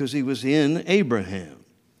Melchizedek because he was in Abraham.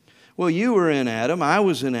 Well, you were in Adam, I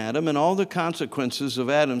was in Adam, and all the consequences of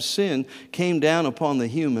Adam's sin came down upon the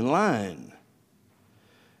human line.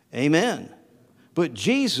 Amen. But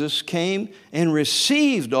Jesus came and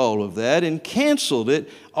received all of that and canceled it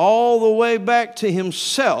all the way back to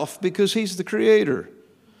himself because he's the creator.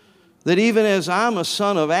 That even as I'm a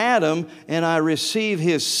son of Adam and I receive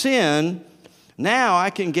his sin, now I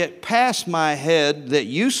can get past my head that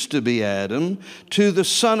used to be Adam to the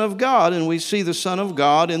Son of God. And we see the Son of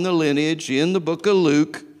God in the lineage in the book of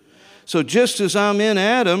Luke. So just as I'm in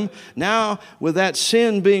Adam, now with that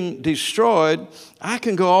sin being destroyed, I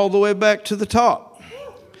can go all the way back to the top.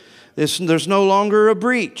 There's no longer a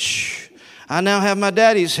breach. I now have my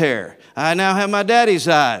daddy's hair. I now have my daddy's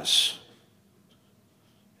eyes.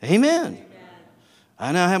 Amen.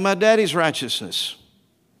 I now have my daddy's righteousness.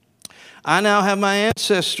 I now have my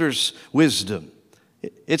ancestors' wisdom.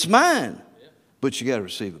 It's mine, but you got to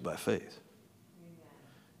receive it by faith.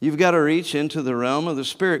 You've got to reach into the realm of the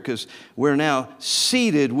Spirit because we're now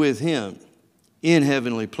seated with him in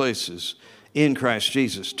heavenly places in Christ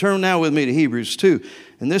Jesus. Turn now with me to Hebrews 2.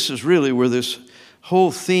 And this is really where this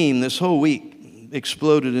whole theme, this whole week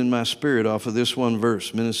exploded in my spirit off of this one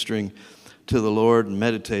verse, ministering to the Lord and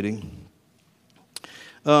meditating.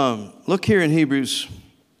 Look here in Hebrews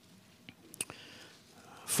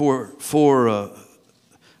we'll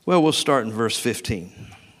start in verse 15.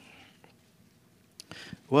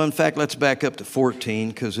 Well, in fact, let's back up to 14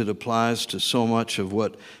 because it applies to so much of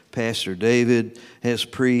what Pastor David has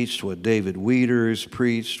preached, what David Weeder has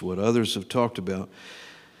preached, what others have talked about.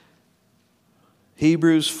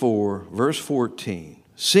 Hebrews 4, verse 14.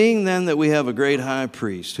 Seeing then that we have a great high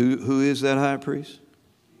priest. Who is that high priest?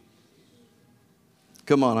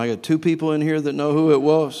 Come on, I got 2 people in here that know who it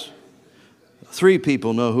was. 3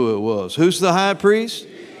 people know who it was. Who's the high priest?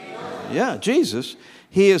 Yeah, Jesus.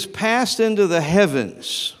 He has passed into the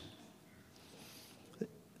heavens.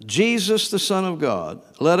 Jesus, the Son of God.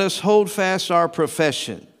 Let us hold fast our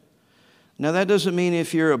profession. Now, that doesn't mean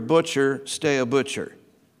if you're a butcher, stay a butcher.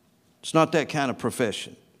 It's not that kind of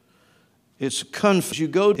profession. It's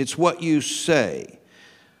it's what you say.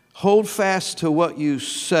 Hold fast to what you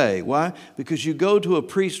say. Why? Because you go to a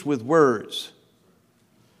priest with words.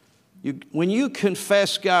 When you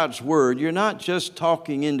confess God's word, you're not just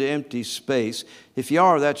talking into empty space. If you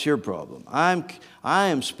are, that's your problem. I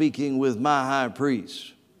am speaking with my high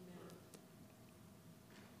priest.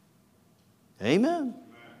 Amen.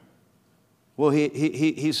 Well,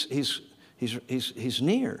 he's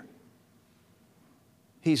near.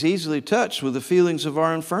 He's easily touched with the feelings of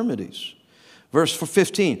our infirmities. Verse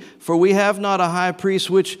 15, for we have not a high priest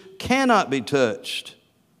which cannot be touched.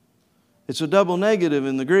 It's a double negative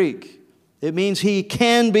in the Greek. It means he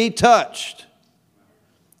can be touched.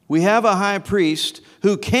 We have a high priest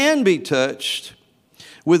who can be touched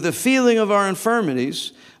with the feeling of our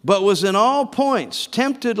infirmities, but was in all points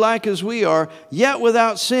tempted like as we are, yet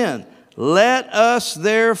without sin. Let us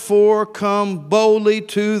therefore come boldly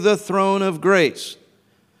to the throne of grace,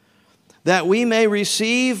 that we may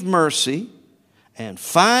receive mercy and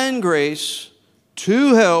find grace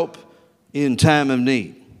to help in time of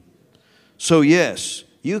need. So yes,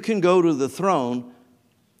 you can go to the throne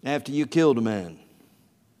after you killed a man.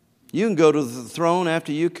 You can go to the throne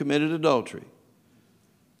after you committed adultery.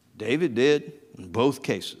 David did in both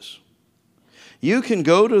cases. You can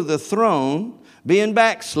go to the throne being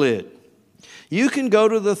backslid. You can go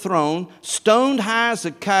to the throne stoned high as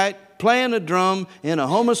a kite, playing a drum in a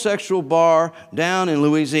homosexual bar down in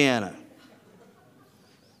Louisiana.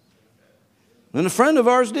 And a friend of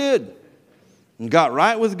ours did and got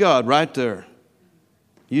right with God right there.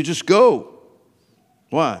 You just go.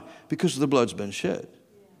 Why? Because the blood's been shed.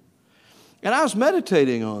 And I was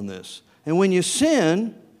meditating on this. And when you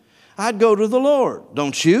sin, I'd go to the Lord.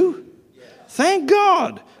 Don't you? Thank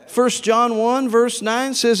God. 1 John 1 verse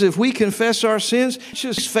 9 says, if we confess our sins,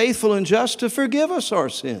 He's faithful and just to forgive us our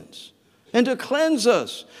sins and to cleanse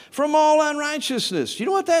us from all unrighteousness. You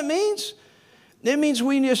know what that means? It means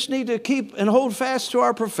we just need to keep and hold fast to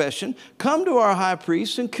our profession, come to our high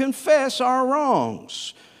priest and confess our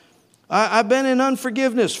wrongs. I've been in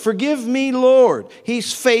unforgiveness. Forgive me, Lord.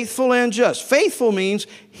 He's faithful and just. Faithful means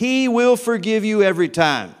He will forgive you every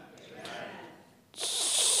time.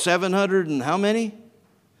 700 and how many?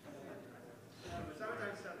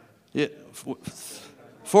 Yeah,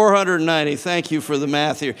 490. Thank you for the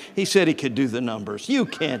math here. He said he could do the numbers. You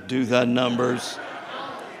can't do the numbers.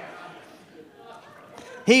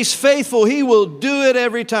 He's faithful. He will do it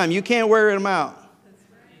every time. You can't wear him out.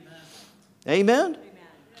 Amen?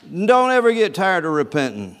 Don't ever get tired of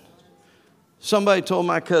repenting. Somebody told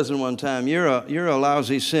my cousin one time, you're a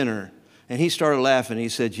lousy sinner. And he started laughing. He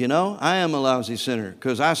said, you know, I am a lousy sinner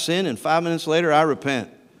because I sin and 5 minutes later I repent.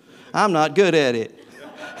 I'm not good at it.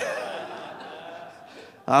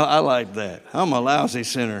 I like that. I'm a lousy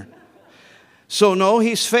sinner. So no,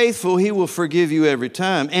 He's faithful. He will forgive you every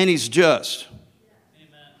time. And He's just.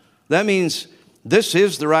 Amen. That means this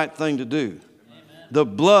is the right thing to do. Amen. The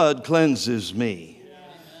blood cleanses me.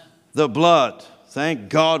 Amen. The blood. Thank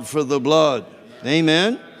God for the blood.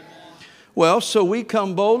 Amen. Well, so we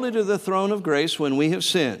come boldly to the throne of grace when we have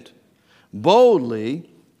sinned. Boldly,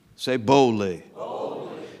 say boldly.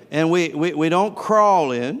 Boldly. And we don't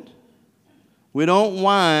crawl in. We don't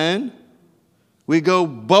whine. We go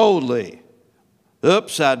boldly.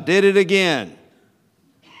 Oops, I did it again.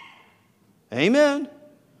 Amen.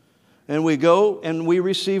 And we go and we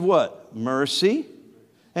receive what? Mercy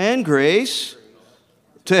and grace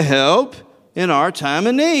to help in our time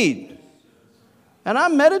of need. And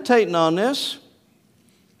I'm meditating on this.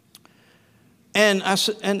 And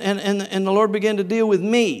the Lord began to deal with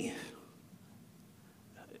me.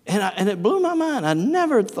 And it blew my mind. I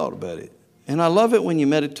never had thought about it. And I love it when you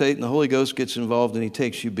meditate and the Holy Ghost gets involved and He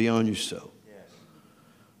takes you beyond yourself.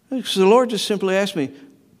 Yes. So the Lord just simply asked me,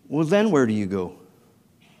 well, then where do you go?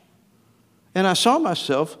 And I saw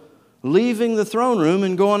myself leaving the throne room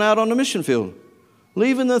and going out on the mission field.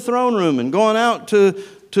 Leaving the throne room and going out to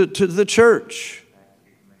the church.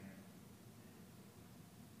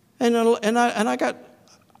 And I got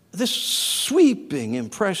this sweeping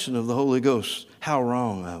impression of the Holy Ghost, how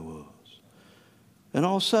wrong I was. And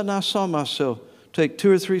all of a sudden I saw myself take 2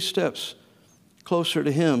 or 3 steps closer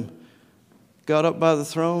to Him, got up by the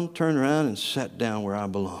throne, turned around and sat down where I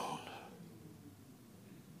belonged.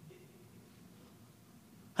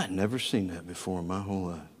 I'd never seen that before in my whole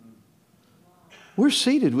life. We're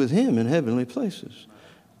seated with Him in heavenly places.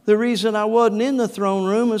 The reason I wasn't in the throne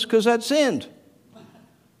room is because I'd sinned.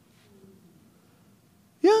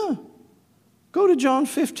 Yeah. Go to John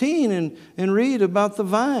 15 and read about the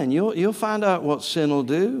vine. You'll find out what sin will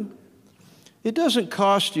do. It doesn't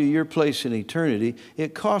cost you your place in eternity.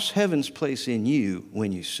 It costs heaven's place in you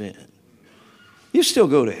when you sin. You still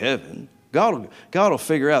go to heaven. God will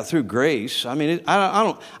figure out through grace. I mean,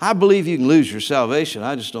 I believe you can lose your salvation.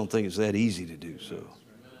 I just don't think it's that easy to do so.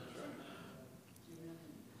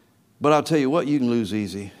 But I'll tell you what you can lose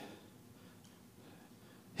easy.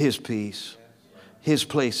 His peace. His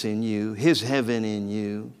place in you, His heaven in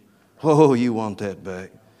you. Oh, you want that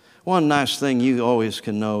back. One nice thing you always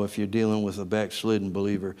can know if you're dealing with a backslidden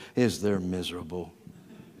believer is they're miserable.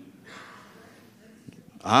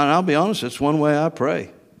 I'll be honest, it's one way I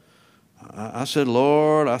pray. I said,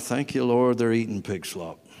 Lord, I thank you, Lord, they're eating pig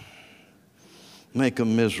slop. Make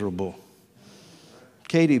them miserable.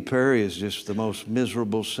 Katy Perry is just the most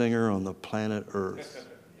miserable singer on the planet Earth.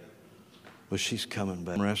 But she's coming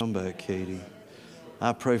back. Come back, Katy.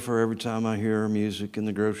 I pray for her every time I hear her music in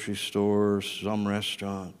the grocery store or some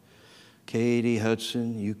restaurant. Katie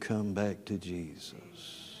Hudson, you come back to Jesus.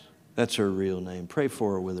 That's her real name. Pray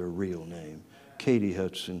for her with her real name. Katie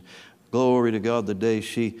Hudson. Glory to God the day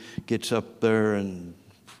she gets up there and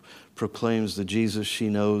proclaims the Jesus she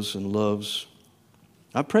knows and loves.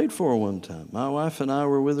 I prayed for her one time. My wife and I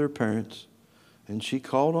were with her parents, and she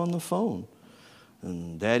called on the phone.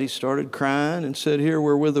 And Daddy started crying and said, here,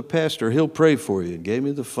 we're with a pastor. He'll pray for you. And gave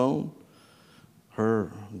me the phone.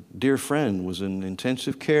 Her dear friend was in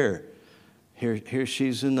intensive care. Here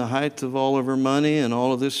she's in the height of all of her money and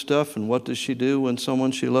all of this stuff. And what does she do when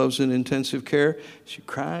someone she loves in intensive care? She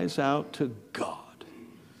cries out to God.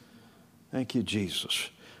 Thank you,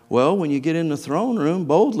 Jesus. Well, when you get in the throne room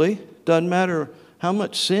boldly, doesn't matter how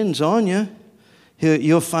much sin's on you,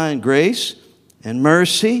 you'll find grace and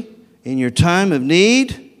mercy in your time of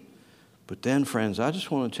need. But then, friends, I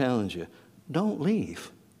just want to challenge you. Don't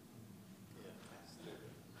leave.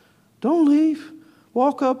 Don't leave.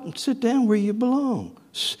 Walk up and sit down where you belong.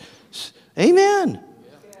 Amen.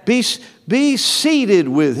 Be seated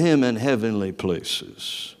with Him in heavenly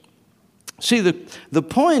places. See, the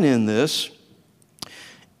point in this,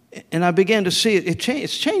 and I began to see it,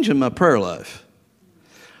 it's changing my prayer life.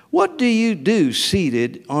 What do you do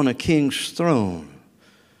seated on a king's throne?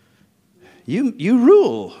 You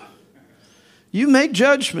rule. You make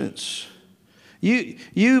judgments.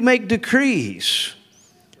 You make decrees.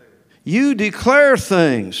 You declare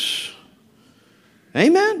things.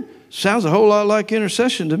 Amen? Sounds a whole lot like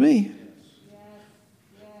intercession to me.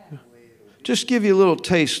 Just give you a little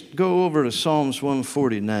taste. Go over to Psalms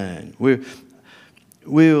 149.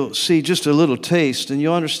 We'll see just a little taste, and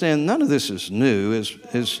you'll understand none of this is new.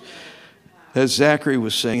 As Zachary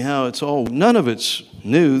was saying, how it's all, none of it's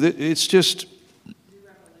new. It's just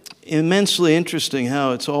immensely interesting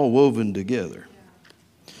how it's all woven together.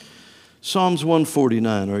 Psalms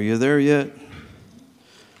 149, are you there yet?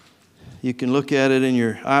 You can look at it in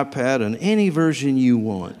your iPad on any version you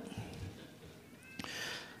want.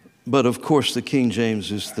 But of course, the King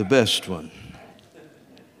James is the best one.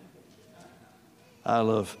 I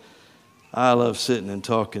love sitting and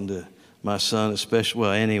talking to my son, especially,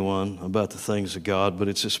 well, anyone, about the things of God, but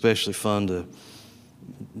it's especially fun to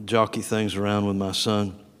jockey things around with my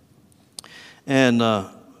son. And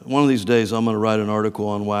one of these days, I'm going to write an article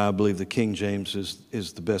on why I believe the King James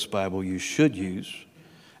is the best Bible you should use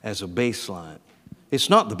as a baseline. It's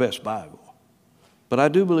not the best Bible, but I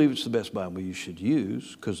do believe it's the best Bible you should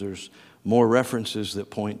use because there's more references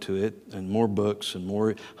that point to it and more books and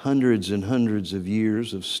more hundreds and hundreds of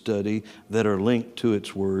years of study that are linked to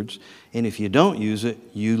its words. And if you don't use it,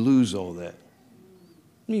 you lose all that.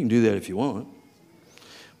 You can do that if you want.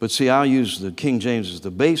 But see, I'll use the King James as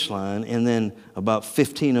the baseline and then about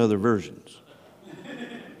 15 other versions.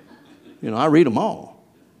 I read them all.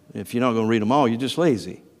 If you're not going to read them all, you're just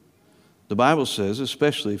lazy. The Bible says,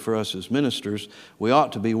 especially for us as ministers, we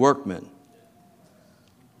ought to be workmen.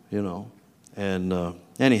 And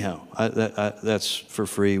anyhow, that's for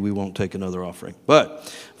free. We won't take another offering.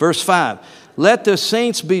 But verse 5, let the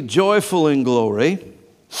saints be joyful in glory.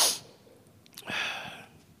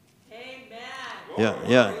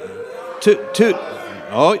 Yeah.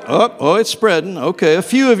 Oh, it's spreading. Okay, a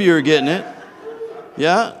few of you are getting it.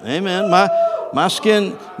 Yeah, amen. My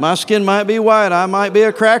skin might be white. I might be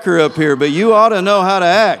a cracker up here, but you ought to know how to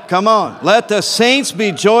act. Come on. Let the saints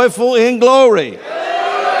be joyful in glory.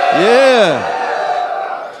 Yeah.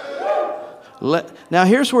 Now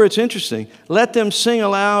here's where it's interesting. Let them sing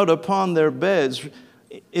aloud upon their beds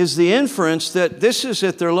is the inference that this is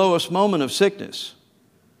at their lowest moment of sickness.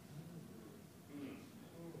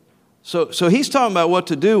 So he's talking about what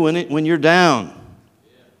to do when you're down.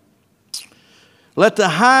 Let the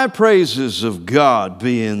high praises of God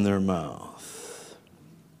be in their mouth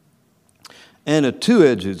and a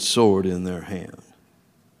two-edged sword in their hand.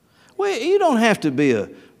 Well, you don't have to be a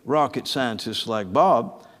rocket scientist like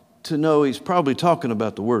Bob to know he's probably talking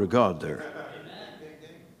about the Word of God there.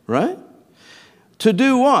 Right? To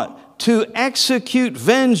do what? To execute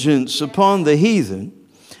vengeance upon the heathen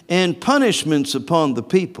and punishments upon the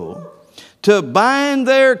people, to bind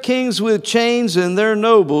their kings with chains and their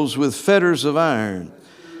nobles with fetters of iron,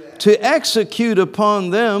 to execute upon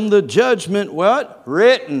them the judgment, what?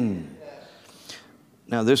 Written.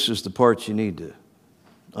 Now this is the part you need to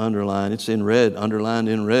underline. It's in red, underlined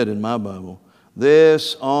in red in my Bible.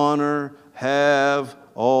 This honor have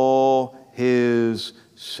all his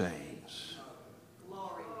saints.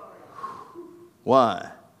 Why?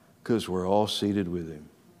 Because we're all seated with him.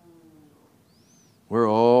 We're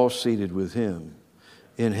all seated with him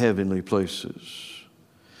in heavenly places.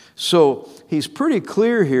 So he's pretty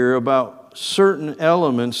clear here about certain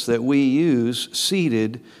elements that we use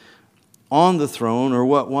seated on the throne, or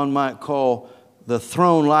what one might call the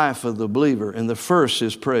throne life of the believer. And the first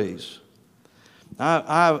is praise.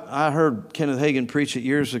 I heard Kenneth Hagin preach it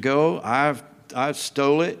years ago. I've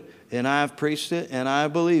stole it. And I've preached it, and I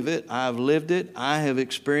believe it. I've lived it. I have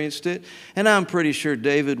experienced it. And I'm pretty sure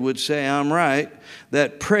David would say I'm right,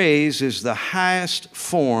 that praise is the highest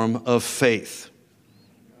form of faith.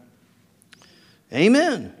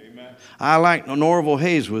 Amen. Amen. I like Norval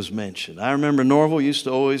Hayes was mentioned. I remember Norval used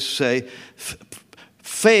to always say,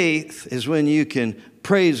 faith is when you can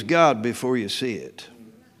praise God before you see it.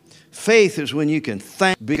 Faith is when you can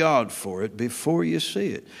thank God for it before you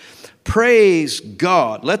see it. Praise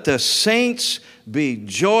God. Let the saints be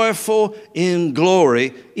joyful in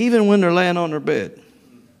glory, even when they're laying on their bed.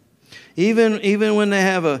 Even when they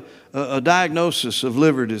have a diagnosis of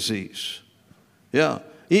liver disease. Yeah.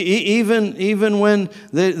 Even when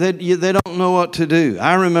they don't know what to do.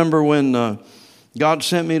 I remember when God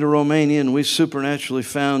sent me to Romania and we supernaturally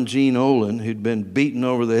found Gene Olin, who'd been beaten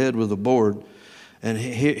over the head with a board. And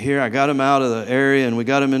here I got him out of the area and we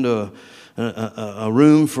got him into a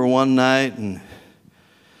room for one night,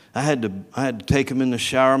 I had to take him in the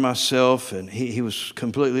shower myself, and he was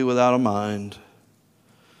completely without a mind.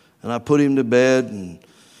 And I put him to bed, and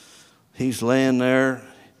he's laying there.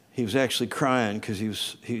 He was actually crying because he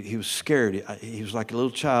was scared. He was like a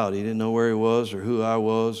little child. He didn't know where he was or who I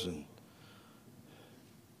was. And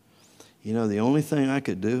you know, the only thing I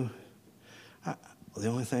could do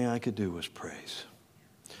was praise.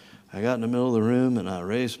 I got in the middle of the room and I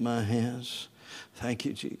raised my hands. Thank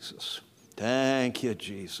you, Jesus. Thank you,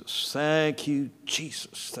 Jesus. Thank you,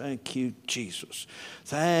 Jesus. Thank you, Jesus.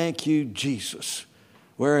 Thank you, Jesus.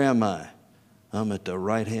 Where am I? I'm at the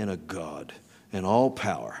right hand of God, and all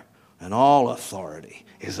power and all authority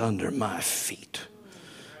is under my feet.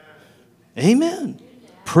 Amen.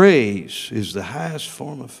 Praise is the highest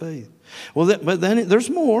form of faith. Well, but then there's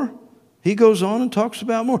more. He goes on and talks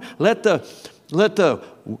about more. Let the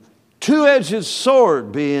two-edged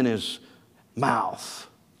sword be in his mouth.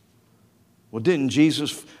 Well, didn't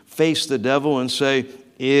Jesus face the devil and say,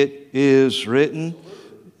 "It is written"?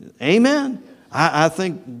 Amen. I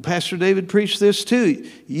think Pastor David preached this too.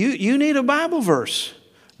 You need a Bible verse.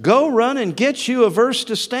 Go run and get you a verse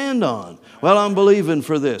to stand on. Well, I'm believing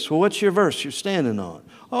for this. Well, what's your verse you're standing on?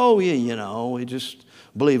 Oh, yeah, you know, we just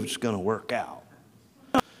believe it's going to work out.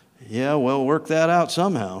 Yeah, well, work that out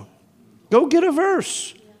somehow. Go get a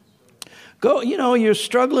verse. Go, you know, you're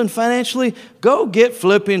struggling financially. Go get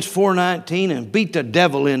Philippians 4:19 and beat the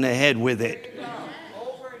devil in the head with it.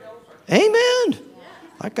 Amen.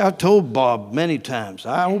 Like I've told Bob many times,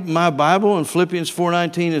 I open my Bible and Philippians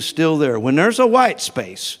 4:19 is still there. When there's a white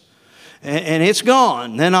space and it's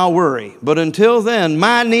gone, then I'll worry. But until then,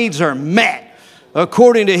 my needs are met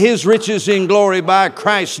according to His riches in glory by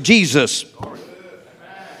Christ Jesus.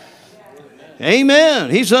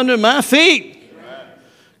 Amen. He's under my feet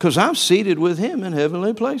because I'm seated with Him in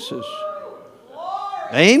heavenly places.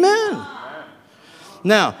 Amen.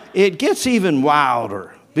 Now, it gets even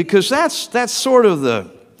wilder. Because that's sort of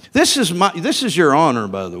this is your honor,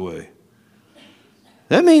 by the way.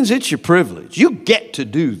 That means it's your privilege. You get to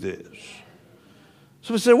do this.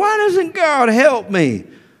 So I said, why doesn't God help me?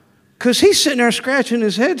 Because He's sitting there scratching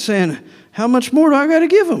His head saying, how much more do I got to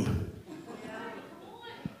give Him?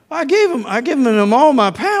 I given Him all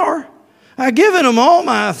my power. I given Him all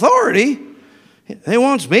my authority. He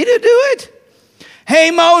wants me to do it? Hey,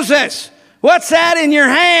 Moses, what's that in your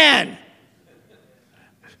hand?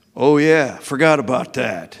 Oh, yeah, forgot about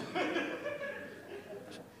that.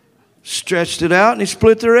 Stretched it out and He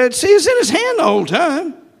split the Red Sea. It's in His hand the whole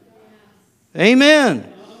time.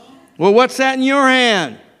 Amen. Well, what's that in your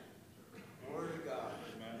hand? The Word of God.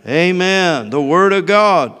 Amen. The Word of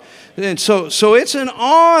God. And so it's an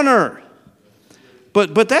honor.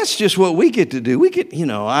 But that's just what we get to do. We get, you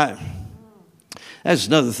know, that's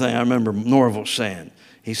another thing I remember Norval saying.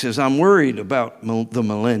 He says, I'm worried about the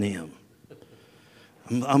millennium.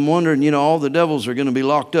 I'm wondering, you know, all the devils are going to be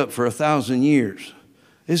locked up for 1,000 years.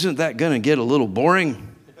 Isn't that going to get a little boring?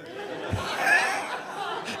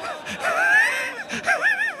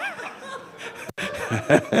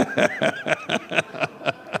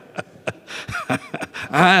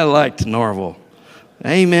 I liked Norval.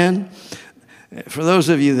 Amen. For those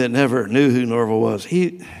of you that never knew who Norval was,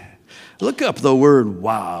 look up the word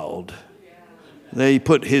wild. They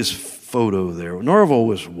put his photo there. Norval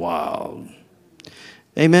was wild.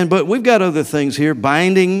 Amen. But we've got other things here.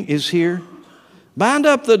 Binding is here. Bind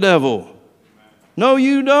up the devil. No,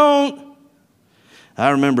 you don't. I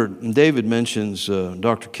remember David mentions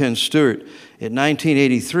Dr. Ken Stewart. In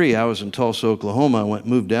 1983, I was in Tulsa, Oklahoma. I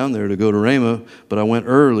moved down there to go to Rhema, but I went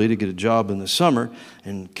early to get a job in the summer,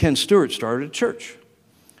 and Ken Stewart started a church.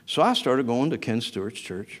 So I started going to Ken Stewart's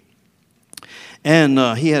church. And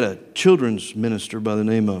he had a children's minister by the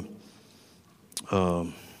name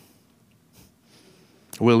of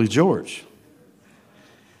Willie George.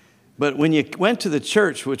 But when you went to the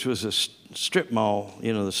church, which was a strip mall,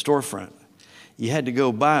 you know, the storefront, you had to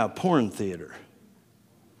go by a porn theater.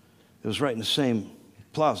 It was right in the same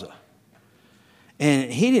plaza.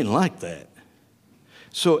 And he didn't like that.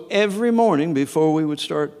 So every morning before we would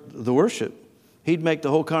start the worship, he'd make the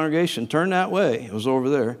whole congregation turn that way. It was over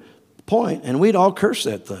there, point, and we'd all curse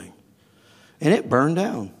that thing. And it burned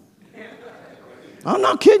down. I'm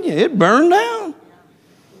not kidding you. It burned down.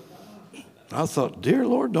 I thought, dear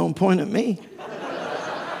Lord, don't point at me.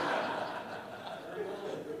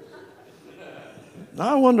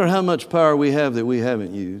 I wonder how much power we have that we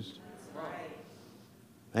haven't used.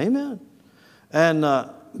 Amen. And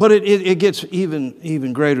but it gets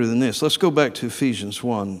even greater than this. Let's go back to Ephesians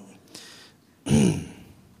 1.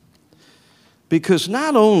 Because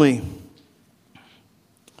not only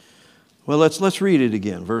Well, let's read it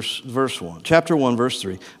again, verse 1. Chapter 1, verse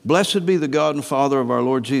 3. Blessed be the God and Father of our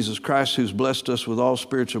Lord Jesus Christ, who's blessed us with all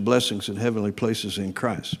spiritual blessings in heavenly places in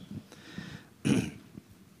Christ.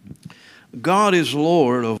 God is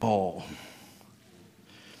Lord of all,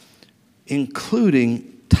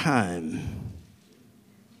 including time.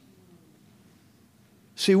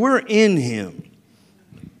 See, we're in Him.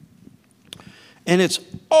 And it's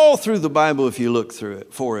all through the Bible if you look through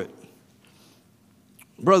it, for it.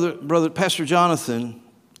 Brother Pastor Jonathan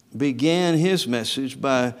began his message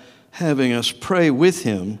by having us pray with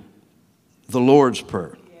him the Lord's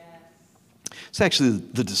Prayer. It's actually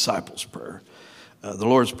the disciples' prayer. The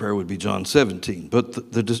Lord's Prayer would be John 17,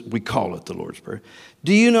 but we call it the Lord's Prayer.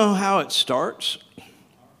 Do you know how it starts?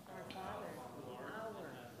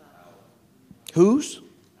 Whose?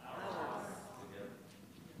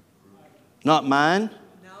 Not mine?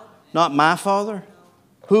 Not my Father?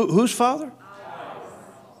 Whose Father?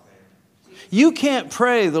 You can't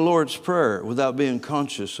pray the Lord's Prayer without being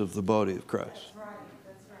conscious of the body of Christ.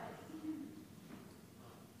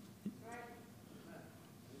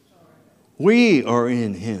 We are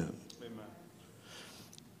in Him.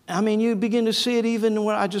 I mean, you begin to see it even in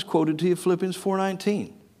what I just quoted to you, Philippians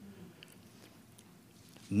 4:19.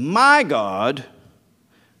 My God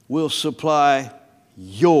will supply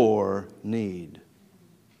your need.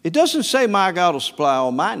 It doesn't say my God will supply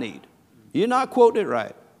all my need. You're not quoting it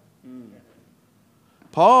right.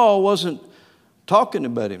 Paul wasn't talking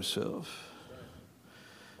about himself.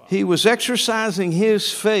 He was exercising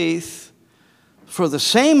his faith for the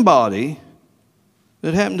same body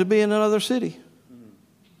that happened to be in another city.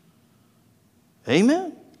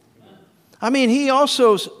 Amen? I mean, he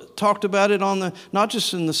also talked about it on not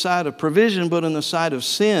just in the side of provision, but in the side of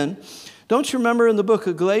sin. Don't you remember in the book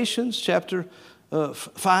of Galatians, chapter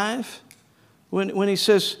 5, when he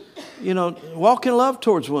says, walk in love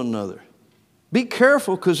towards one another. Be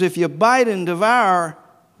careful, because if you bite and devour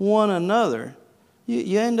one another,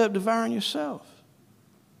 you end up devouring yourself.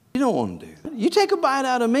 You don't want to do that. You take a bite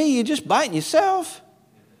out of me, you're just biting yourself.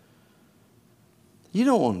 You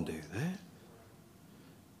don't want to do that.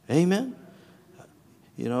 Amen?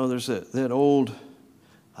 There's that old,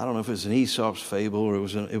 I don't know if it's an Aesop's fable or it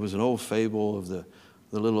was an old fable of the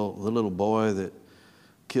little boy that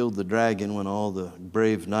killed the dragon when all the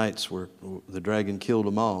brave knights the dragon killed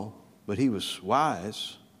them all. But he was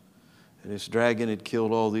wise, and this dragon had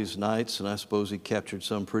killed all these knights, and I suppose he captured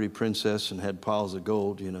some pretty princess and had piles of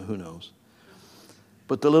gold, who knows.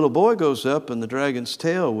 But the little boy goes up, and the dragon's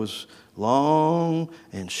tail was long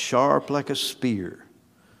and sharp like a spear.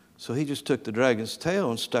 So he just took the dragon's tail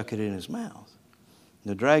and stuck it in his mouth.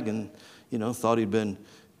 And the dragon, thought he'd been,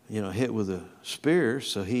 hit with a spear,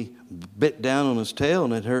 so he bit down on his tail,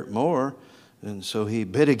 and it hurt more. And so he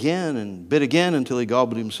bit again until he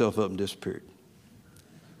gobbled himself up and disappeared.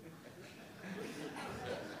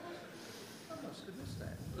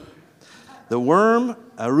 The worm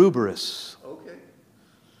Ouroboros. Okay.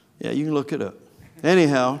 Yeah, you can look it up.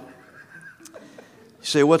 Anyhow, you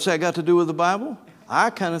say, what's that got to do with the Bible?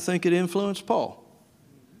 I kind of think it influenced Paul.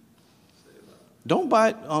 Don't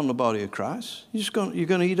bite on the body of Christ. You're going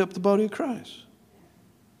to eat up the body of Christ.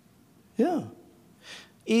 Yeah.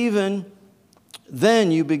 Even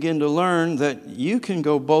then you begin to learn that you can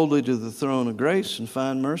go boldly to the throne of grace and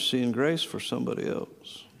find mercy and grace for somebody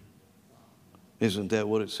else. Isn't that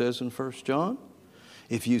what it says in 1 John?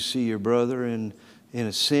 If you see your brother in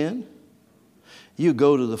a sin, you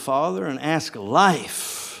go to the Father and ask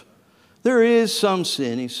life. There is some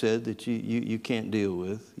sin, he said, that you can't deal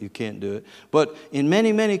with. You can't do it. But in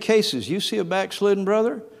many, many cases, you see a backslidden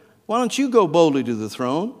brother, why don't you go boldly to the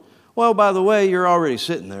throne? Well, by the way, you're already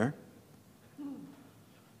sitting there.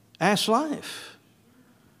 Ask life.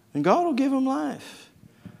 And God will give him life.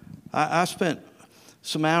 I spent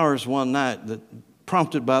some hours one night that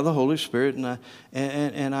prompted by the Holy Spirit, and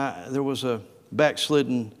there was a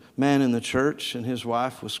backslidden man in the church, and his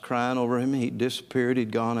wife was crying over him. He'd disappeared.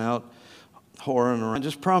 He'd gone out whoring around.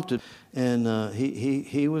 Just prompted. And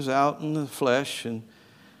he was out in the flesh, and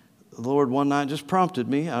the Lord one night just prompted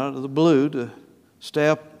me out of the blue to stay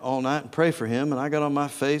up all night and pray for him. And I got on my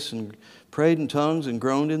face and prayed in tongues and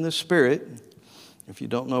groaned in the Spirit. If you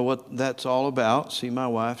don't know what that's all about, see my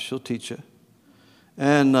wife, she'll teach you.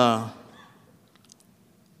 And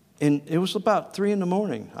it was about 3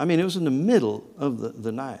 a.m. I mean, it was in the middle of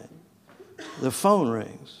the night. The phone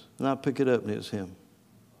rings, and I pick it up, and it was him.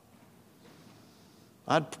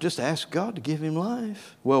 I'd just ask God to give him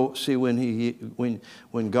life. Well, see, when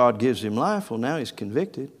God gives him life, well, now he's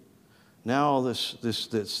convicted. Now all this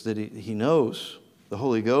that he knows, the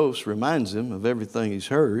Holy Ghost reminds him of everything he's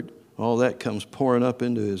heard all that comes pouring up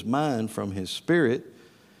into his mind from his spirit.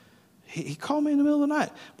 He called me in the middle of the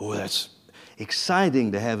night. Boy, that's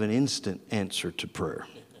exciting to have an instant answer to prayer.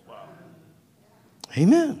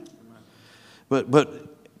 Amen.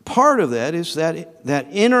 But part of that is that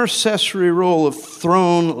intercessory role of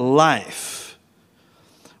throne life.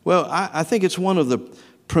 Well, I think it's one of the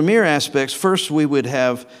premier aspects. First, we would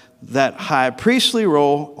have that high priestly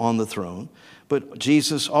role on the throne, but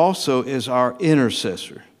Jesus also is our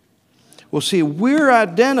intercessor. Well, see, we're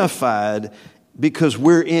identified because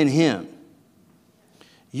we're in him.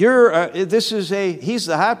 He's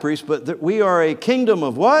the high priest, but we are a kingdom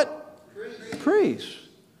of what? Priests.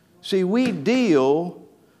 See, we deal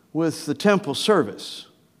with the temple service.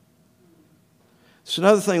 It's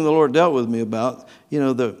another thing the Lord dealt with me about. You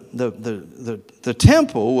know, the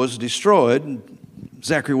temple was destroyed.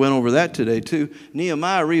 Zachary went over that today too.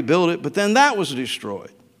 Nehemiah rebuilt it, but then that was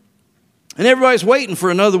destroyed. And everybody's waiting for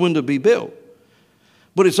another one to be built.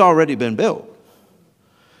 But it's already been built.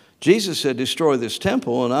 Jesus said, destroy this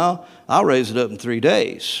temple and I'll raise it up in 3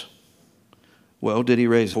 days. Well, did he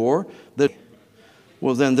raise 4?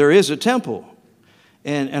 Well, then there is a temple.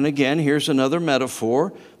 And again, here's another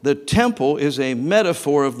metaphor. The temple is a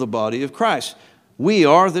metaphor of the body of Christ. We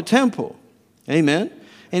are the temple. Amen.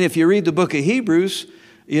 And if you read the book of Hebrews,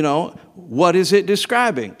 you know, what is it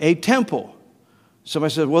describing? A temple.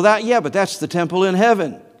 Somebody said, well, but that's the temple in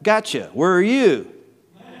heaven. Gotcha. Where are you?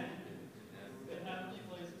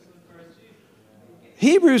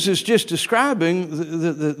 Hebrews is just describing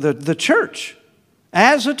the church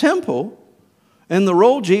as a temple and the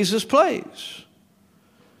role Jesus plays.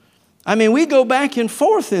 I mean, we go back and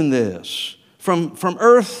forth in this from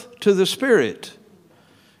earth to the spirit.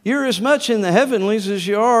 You're as much in the heavenlies as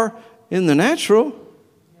you are in the natural.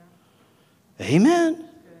 Amen.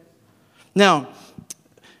 Now,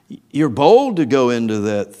 you're bold to go into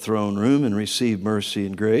that throne room and receive mercy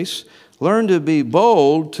and grace. Learn to be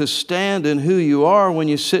bold to stand in who you are when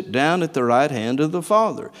you sit down at the right hand of the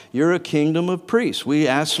Father. You're a kingdom of priests. We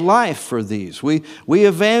ask life for these. We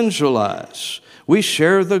evangelize. We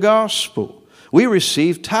share the gospel. We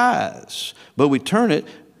receive tithes, but we turn it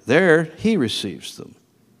there. He receives them.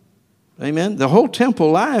 Amen. The whole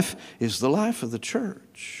temple life is the life of the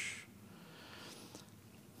church.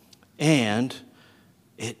 And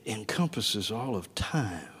it encompasses all of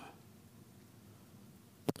time.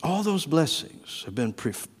 All those blessings have been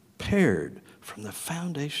prepared from the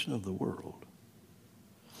foundation of the world.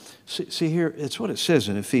 See here, it's what it says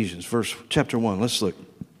in Ephesians, chapter 1. Let's look.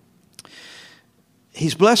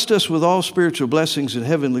 He's blessed us with all spiritual blessings in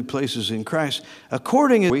heavenly places in Christ.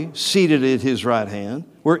 According as we seated at his right hand,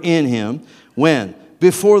 we're in him. When?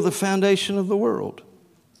 Before the foundation of the world.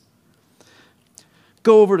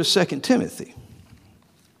 Go over to 2 Timothy.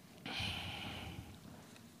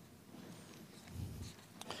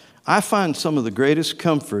 I find some of the greatest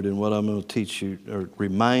comfort in what I'm going to teach you, or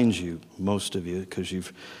remind you, most of you, because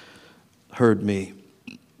you've heard me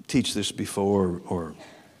teach this before, or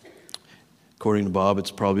according to Bob,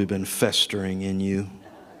 it's probably been festering in you.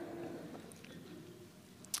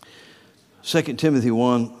 2 Timothy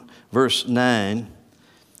 1, verse 9.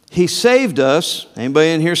 He saved us.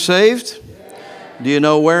 Anybody in here saved? Yes. Do you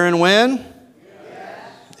know where and when?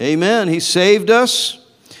 Yes. Amen. He saved us.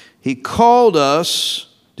 He called us.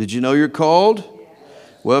 Did you know you're called? Yes.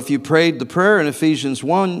 Well, if you prayed the prayer in Ephesians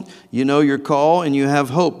 1, you know your call and you have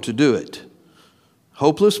hope to do it.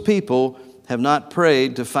 Hopeless people have not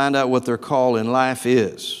prayed to find out what their call in life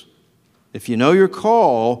is. If you know your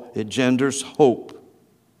call, it genders hope.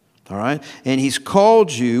 All right? And he's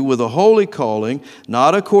called you with a holy calling,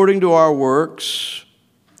 not according to our works.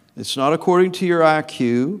 It's not according to your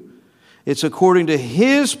IQ. It's according to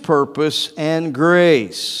his purpose and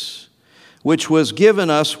grace, which was given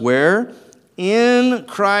us where? In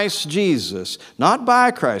Christ Jesus. Not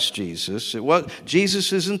by Christ Jesus.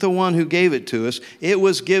 Jesus isn't the one who gave it to us. It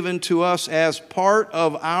was given to us as part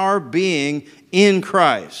of our being in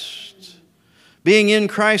Christ. Being in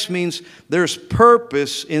Christ means there's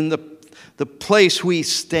purpose in the place we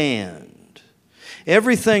stand.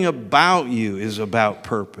 Everything about you is about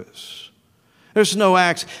purpose. There's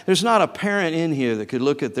not a parent in here that could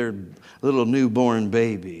look at their little newborn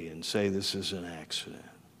baby and say this is an accident.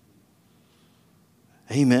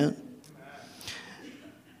 Amen.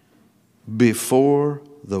 Before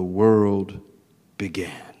the world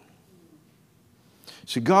began.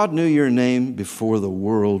 See, God knew your name before the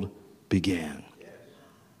world began.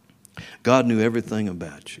 God knew everything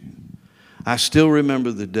about you. I still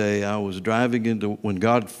remember the day I was driving into, when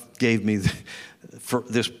God gave me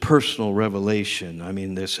this personal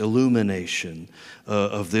revelation, this illumination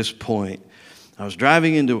of this point. I was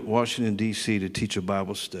driving into Washington, D.C. to teach a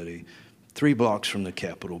Bible study 3 blocks from the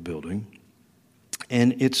Capitol building.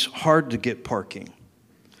 And it's hard to get parking.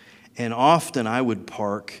 And often I would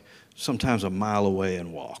park sometimes a mile away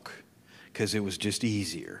and walk because it was just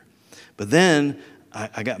easier. But then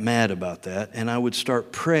I got mad about that, and I would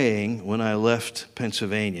start praying when I left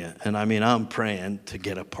Pennsylvania. And I mean, I'm praying to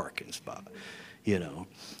get a parking spot, you know.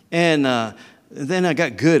 And then I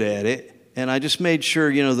got good at it, and I just made sure,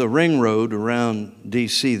 you know, the ring road around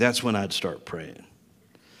D.C., that's when I'd start praying.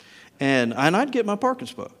 And I'd get my parking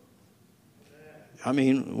spot. I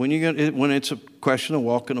mean, when it's a question of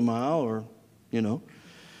walking a mile or, you know.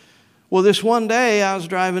 Well, this one day I was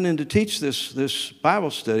driving in to teach this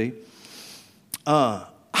Bible study. I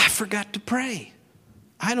forgot to pray.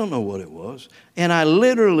 I don't know what it was. And I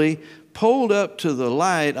literally pulled up to the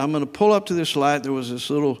light. I'm going to pull up to this light. There was this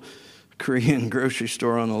little Korean grocery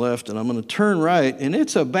store on the left, and I'm going to turn right. And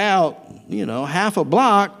it's about, you know, half a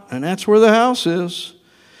block, and that's where the house is.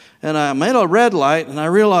 And I made a red light, and I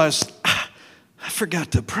realized, I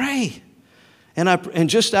forgot to pray. And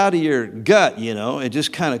just out of your gut, you know, it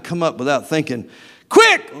just kind of come up without thinking,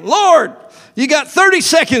 quick, Lord, you got 30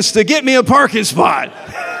 seconds to get me a parking spot.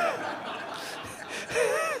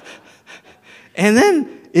 And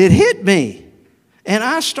then it hit me. And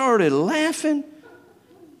I started laughing.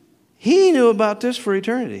 He knew about this for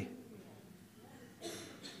eternity.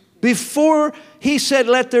 Before he said,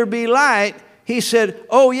 let there be light, he said,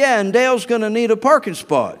 oh yeah, and Dale's going to need a parking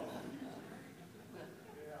spot.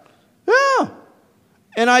 Yeah.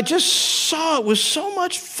 And I just saw it with so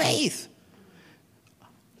much faith.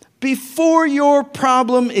 Before your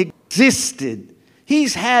problem existed,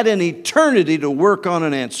 he's had an eternity to work on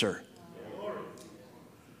an answer.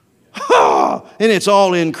 And it's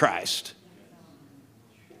all in Christ.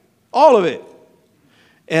 All of it.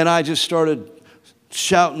 And I just started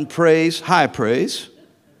shouting praise, high praise,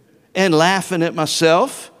 and laughing at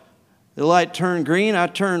myself. The light turned green, I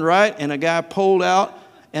turned right, and a guy pulled out,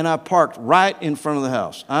 and I parked right in front of the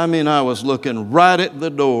house. I mean, I was looking right at the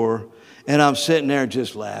door, and I'm sitting there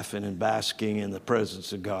just laughing and basking in the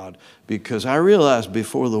presence of God because I realized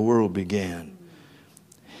before the world began,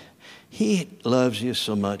 He loves you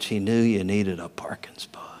so much, He knew you needed a parking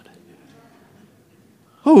spot.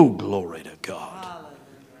 Oh, glory to God.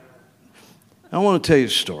 I want to tell you a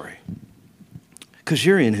story because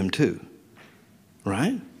you're in Him too,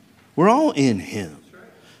 right? We're all in Him.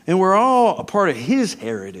 And we're all a part of His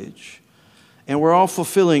heritage. And we're all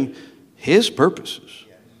fulfilling His purposes,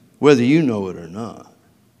 whether you know it or not,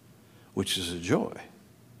 which is a joy.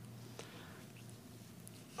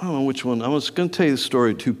 I don't know which one. I was going to tell you the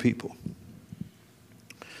story of 2 people.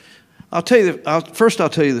 First I'll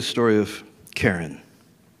tell you the story of Karen.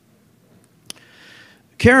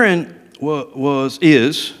 Karen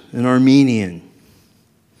is an Armenian.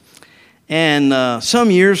 And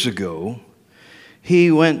some years ago,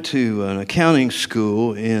 he went to an accounting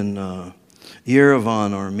school in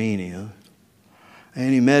Yerevan, Armenia,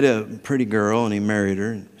 and he met a pretty girl, and he married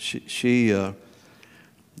her.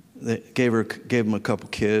 They gave him a couple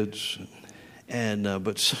kids,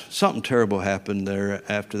 but something terrible happened there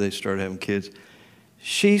after they started having kids.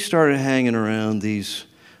 She started hanging around these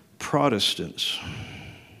Protestants,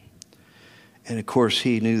 and of course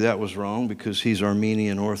he knew that was wrong because he's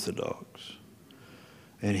Armenian Orthodox,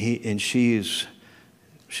 and she's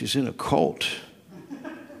in a cult,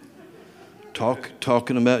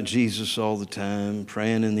 talking about Jesus all the time,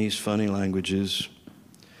 praying in these funny languages.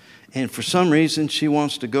 And for some reason, she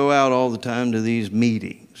wants to go out all the time to these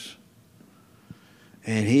meetings.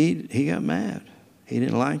 And he got mad. He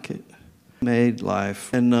didn't like it. Made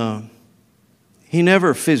life. And he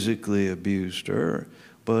never physically abused her,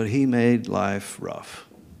 but he made life rough.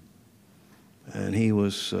 And he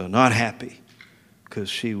was not happy because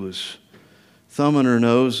she was thumbing her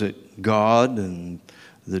nose at God and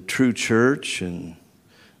the true church and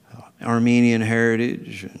Armenian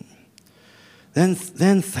heritage. And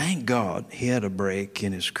then thank God, he had a break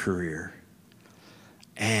in his career.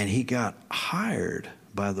 And he got hired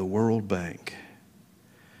by the World Bank.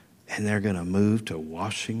 And they're going to move to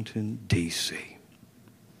Washington, D.C.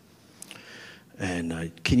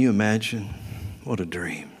 And can you imagine? What a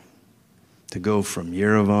dream. To go from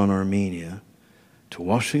Yerevan, Armenia, to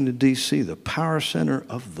Washington, D.C., the power center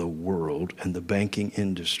of the world and the banking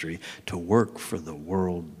industry, to work for the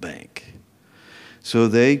World Bank. So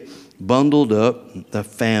they bundled up the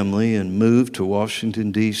family and moved to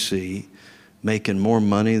Washington, D.C., making more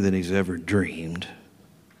money than he's ever dreamed,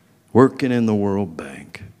 working in the World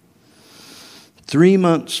Bank. 3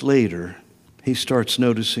 months later, he starts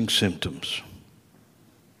noticing symptoms.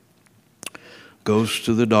 Goes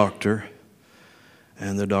to the doctor.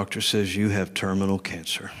 And the doctor says, you have terminal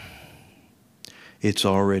cancer. It's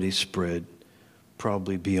already spread,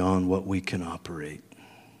 probably beyond what we can operate.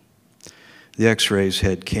 The x-rays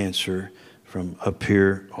had cancer from up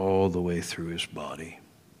here all the way through his body.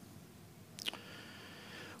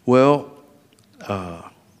 Well,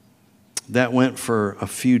 that went for a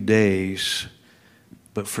few days,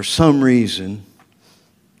 but for some reason,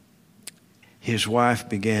 his wife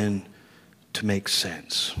began to make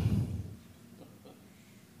sense.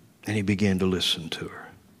 And he began to listen to her.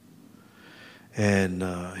 And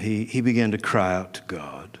he began to cry out to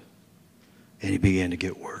God. And he began to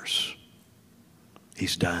get worse.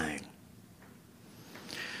 He's dying.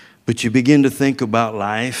 But you begin to think about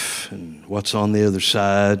life and what's on the other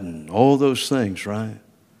side and all those things, right?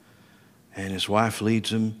 And his wife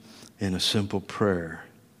leads him in a simple prayer.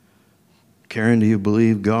 Karen, do you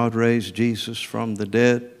believe God raised Jesus from the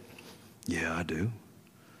dead? Yeah, I do.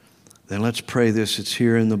 Then let's pray this. It's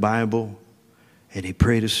here in the Bible. And he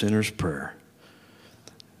prayed a sinner's prayer.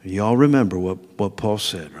 You all remember what Paul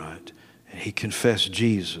said, right? And he confessed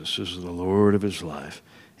Jesus as the Lord of his life.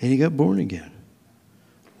 And he got born again.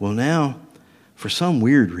 Well, now, for some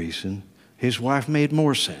weird reason, his wife made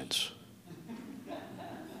more sense.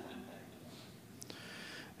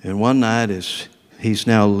 And one night, as he's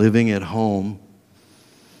now living at home,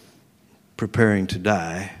 preparing to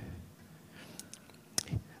die,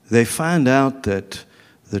 they find out that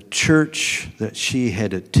the church that she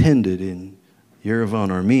had attended in Yerevan,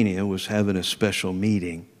 Armenia, was having a special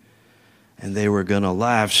meeting, and they were going to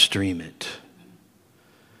live stream it.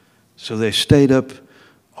 So they stayed up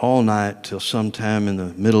all night till sometime in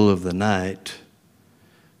the middle of the night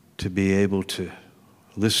to be able to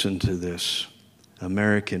listen to this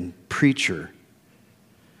American preacher.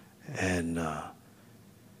 And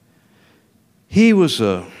he was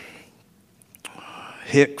a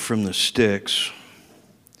hick from the sticks.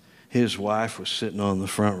 His wife was sitting on the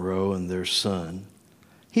front row and their son.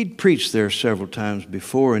 He'd preached there several times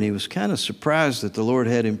before, and he was kind of surprised that the Lord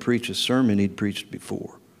had him preach a sermon he'd preached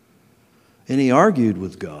before. And he argued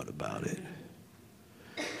with God about it.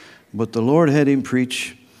 But the Lord had him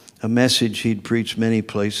preach a message he'd preached many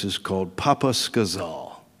places called Papa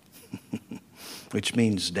Skazal, which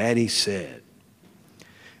means Daddy said.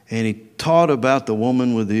 And he taught about the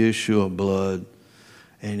woman with the issue of blood,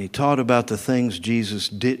 and he taught about the things Jesus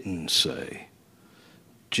didn't say.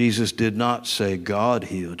 Jesus did not say God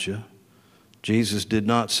healed you. Jesus did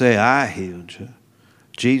not say I healed you.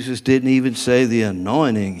 Jesus didn't even say the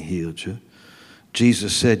anointing healed you.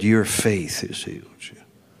 Jesus said, your faith has healed you.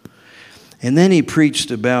 And then he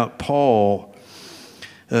preached about Paul,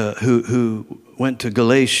 who went to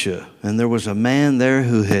Galatia, and there was a man there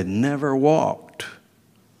who had never walked.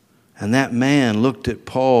 And that man looked at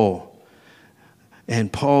Paul,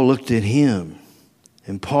 and Paul looked at him.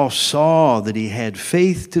 And Paul saw that he had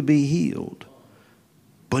faith to be healed,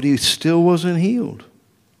 but he still wasn't healed.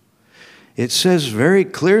 It says very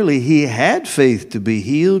clearly he had faith to be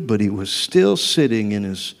healed, but he was still sitting in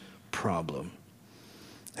his problem.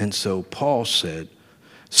 And so Paul said,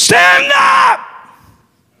 stand up!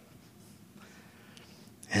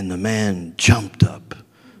 And the man jumped up,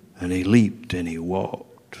 and he leaped, and he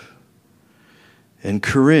walked. And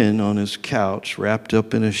Corinne, on his couch, wrapped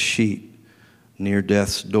up in a sheet near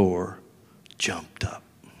death's door, jumped up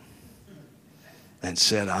and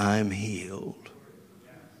said, I'm healed,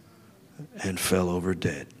 and fell over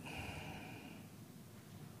dead.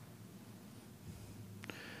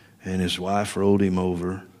 And his wife rolled him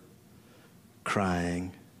over,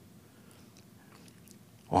 crying,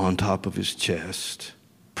 on top of his chest,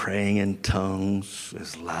 praying in tongues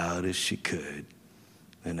as loud as she could.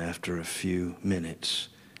 And after a few minutes,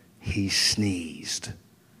 he sneezed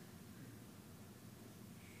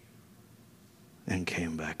and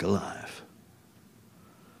came back alive.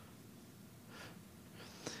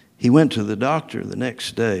 He went to the doctor the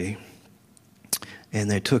next day,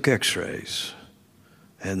 and they took x-rays.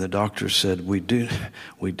 And the doctor said, we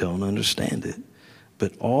don't understand it,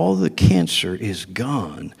 but all the cancer is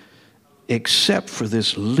gone except for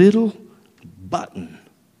this little button.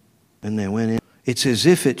 And they went in. It's as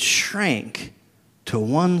if it shrank to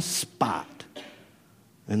one spot.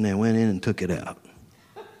 And they went in and took it out.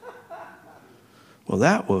 Well,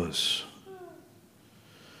 that was,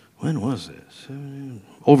 when was this?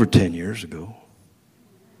 Over 10 years ago.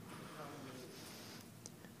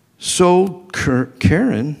 So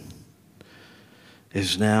Karen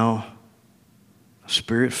is now a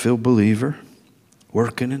Spirit-filled believer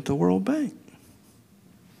working at the World Bank.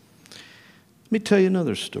 Let me tell you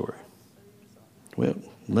another story. Well,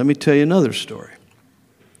 let me tell you another story.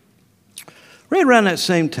 Right around that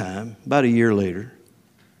same time, about a year later,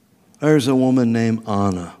 There's a woman named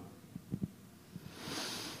Anna.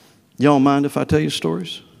 Y'all mind if I tell you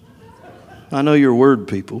stories? I know you're word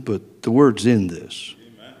people, but the word's in this.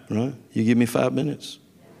 Right? You give me 5 minutes?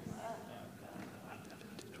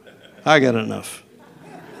 I got enough.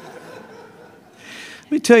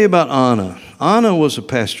 Let me tell you about Anna. Anna was a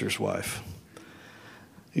pastor's wife.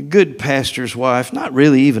 A good pastor's wife, not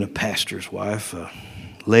really even a pastor's wife, a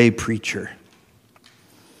lay preacher.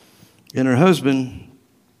 And her husband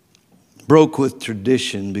broke with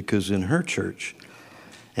tradition because in her church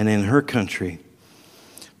and in her country,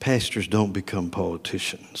 pastors don't become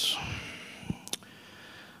politicians.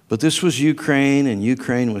 But this was Ukraine, and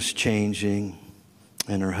Ukraine was changing,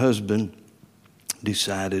 and her husband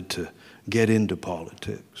decided to get into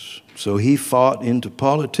politics. So he fought into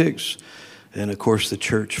politics, and of course the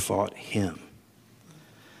church fought him.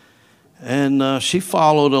 And she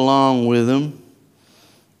followed along with him,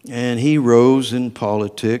 and he rose in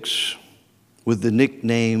politics with the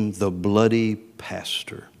nickname the Bloody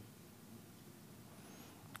Pastor,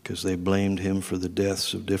 because they blamed him for the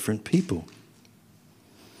deaths of different people.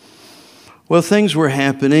 Well, things were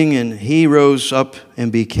happening, and he rose up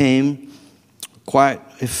and became quite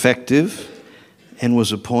effective and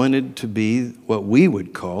was appointed to be what we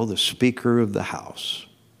would call the Speaker of the House,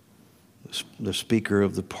 the Speaker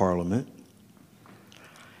of the Parliament.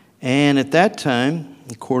 And at that time,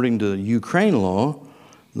 according to Ukraine law,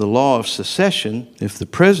 the law of secession, if the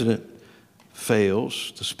president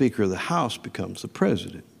fails, the Speaker of the House becomes the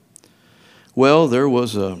president. Well, there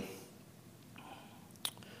was a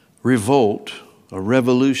revolt, a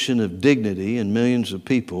revolution of dignity, and millions of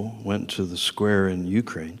people went to the square in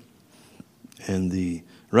Ukraine. And the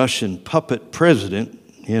Russian puppet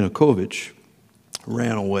president, Yanukovych,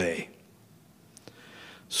 ran away.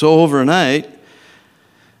 So overnight,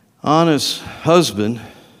 Anna's husband,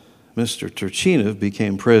 Mr. Turchinov,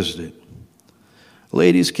 became president.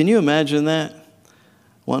 Ladies, can you imagine that?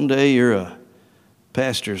 One day you're a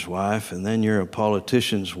pastor's wife, and then you're a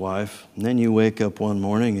politician's wife, and then you wake up one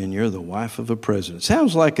morning and you're the wife of a president.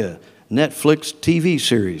 Sounds like a Netflix TV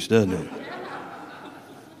series, doesn't it?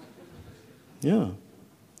 Yeah.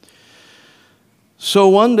 So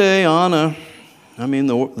one day, Anna,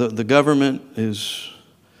 the government is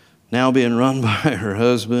now being run by her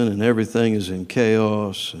husband, and everything is in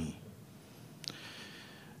chaos. And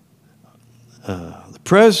the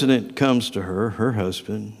president comes to her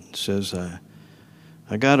husband, and says,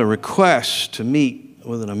 I got a request to meet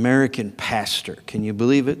with an American pastor. Can you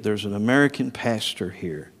believe it? There's an American pastor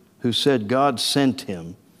here who said God sent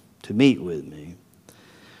him to meet with me.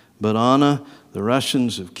 But Anna, the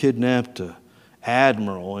Russians have kidnapped an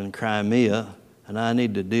admiral in Crimea, and I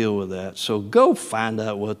need to deal with that. So go find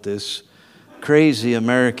out what this crazy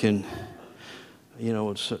American,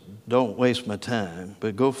 don't waste my time,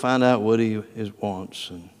 but go find out what he wants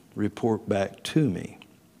and report back to me.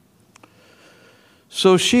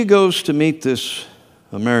 So she goes to meet this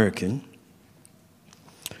American.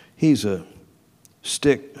 He's a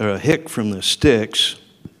hick from the sticks.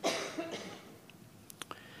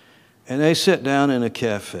 And they sit down in a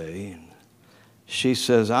cafe. She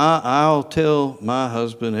says, I'll tell my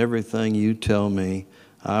husband everything you tell me.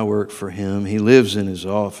 I work for him. He lives in his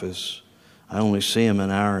office. I only see him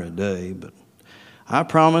an hour a day. But I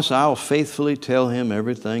promise I'll faithfully tell him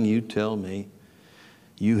everything you tell me.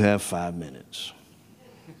 You have 5 minutes.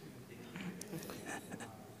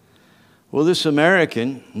 Well, this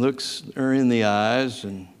American looks her in the eyes,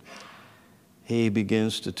 and he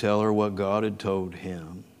begins to tell her what God had told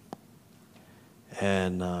him.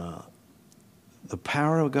 And the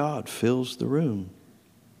power of God fills the room.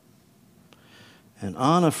 And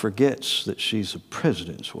Anna forgets that she's a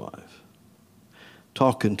president's wife.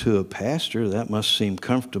 Talking to a pastor, that must seem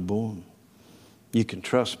comfortable. You can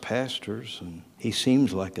trust pastors, and he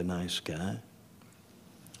seems like a nice guy.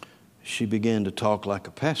 She began to talk like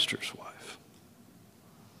a pastor's wife.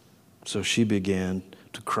 So she began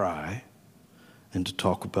to cry and to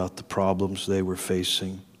talk about the problems they were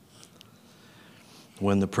facing.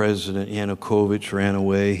 When the president, Yanukovych, ran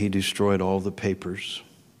away, he destroyed all the papers.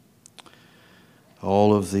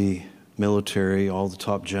 All of the military, all the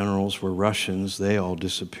top generals were Russians. They all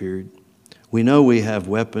disappeared. We know we have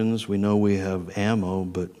weapons, we know we have ammo,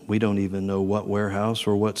 but we don't even know what warehouse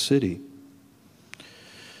or what city.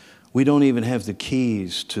 We don't even have the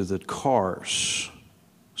keys to the cars,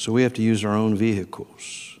 so we have to use our own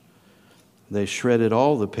vehicles. They shredded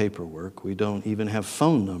all the paperwork. We don't even have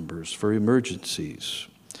phone numbers for emergencies.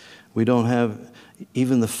 We don't have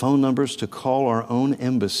even the phone numbers to call our own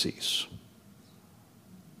embassies.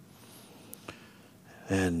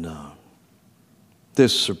 And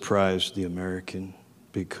this surprised the American.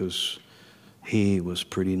 because he was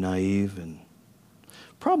pretty naive, and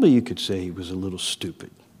probably you could say he was a little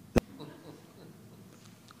stupid.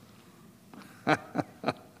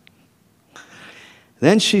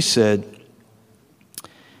 Then she said,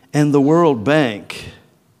 and the World Bank,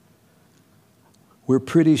 we're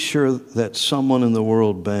pretty sure that someone in the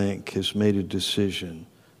World Bank has made a decision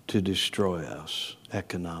to destroy us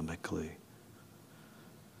economically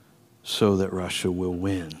so that Russia will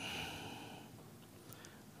win.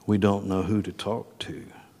 We don't know who to talk to.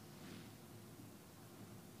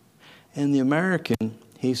 And the American,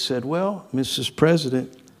 he said, well, Mrs.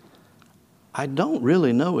 President, I don't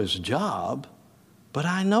really know his job, but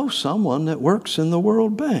I know someone that works in the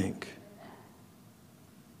World Bank.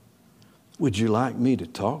 Would you like me to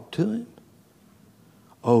talk to him?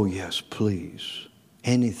 Oh, yes, please.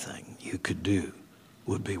 Anything you could do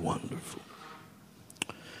would be wonderful.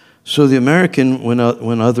 So the American, when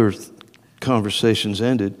other conversations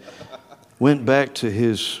ended, went back to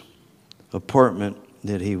his apartment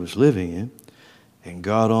that he was living in and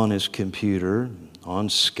got on his computer, on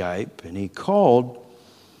Skype, and he called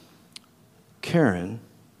Karen.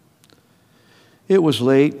 It was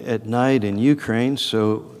late at night in Ukraine,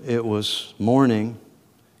 so it was morning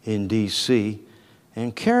in D.C.,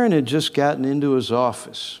 and Karen had just gotten into his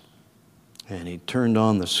office. And he turned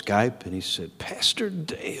on the Skype and he said, Pastor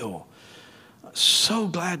Dale, so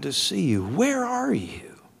glad to see you. Where are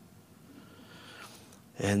you?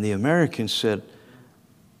 And the American said,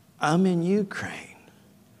 I'm in Ukraine.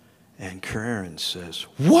 And Karen says,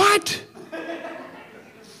 what?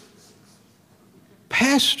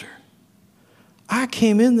 Pastor, I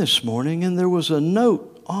came in this morning and there was a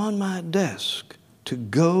note on my desk to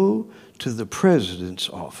go to the president's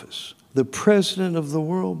office, the president of the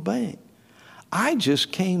World Bank. I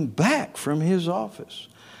just came back from his office.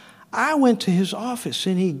 I went to his office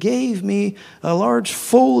and he gave me a large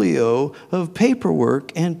folio of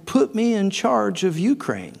paperwork and put me in charge of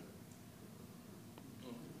Ukraine.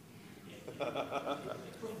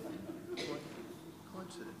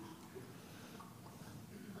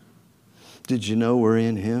 Did you know we're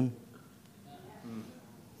in him?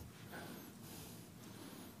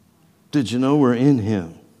 Did you know we're in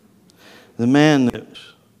him? The man that's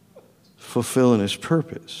fulfilling his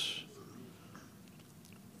purpose.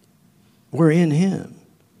 We're in him.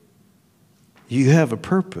 You have a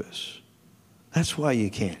purpose. That's why you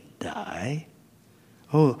can't die.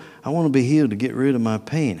 Oh, I want to be healed to get rid of my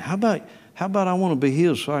pain. How about I want to be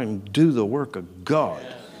healed so I can do the work of God?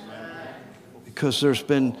 Because there's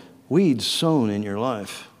been weeds sown in your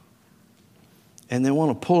life. And they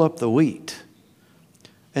want to pull up the wheat.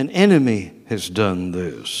 An enemy has done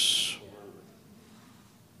this.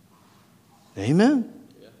 Amen?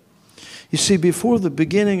 You see, before the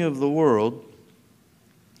beginning of the world,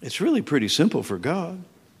 it's really pretty simple for God.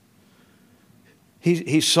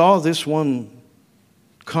 He saw this one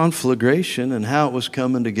conflagration and how it was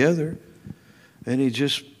coming together, and he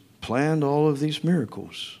just planned all of these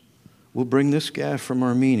miracles. We'll bring this guy from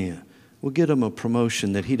Armenia. We'll get him a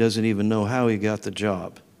promotion that he doesn't even know how he got the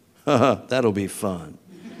job. That'll be fun.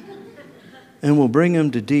 And we'll bring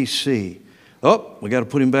him to D.C. Oh, we got to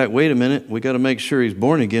put him back. Wait a minute. We got to make sure he's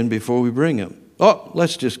born again before we bring him. Oh,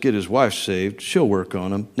 let's just get his wife saved. She'll work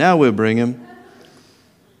on him. Now we'll bring him.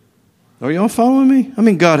 Are y'all following me? I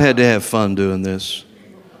mean, God had to have fun doing this.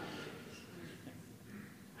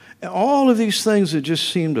 And all of these things that just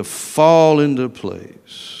seem to fall into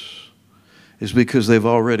place is because they've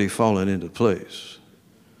already fallen into place.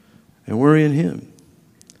 And we're in him.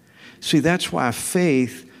 See, that's why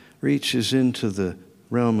faith reaches into the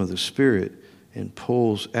realm of the Spirit and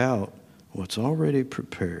pulls out what's already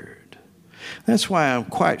prepared. That's why I'm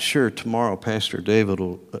quite sure tomorrow Pastor David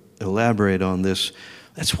will elaborate on this.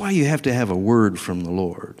 That's why you have to have a word from the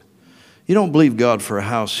Lord. You don't believe God for a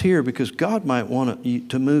house here because God might want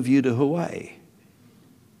to move you to Hawaii.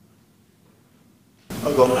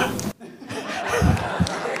 I'll go.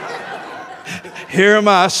 Here am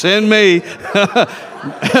I, send me.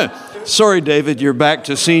 Sorry, David, you're back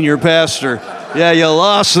to senior pastor. Yeah, you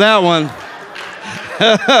lost that one.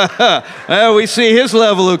 Well, we see his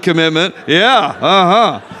level of commitment. Yeah,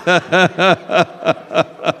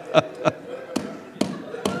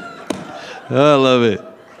 I love it.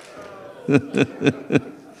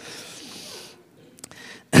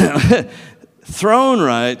 Throne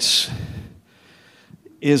rights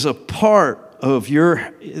is a part of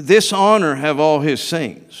this honor have all his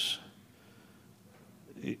saints.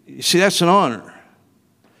 You see, that's an honor.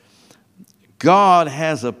 God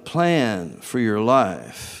has a plan for your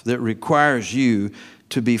life that requires you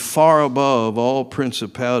to be far above all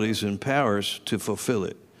principalities and powers to fulfill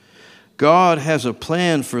it. God has a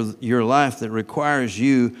plan for your life that requires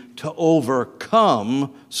you to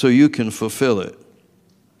overcome so you can fulfill it.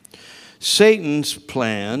 Satan's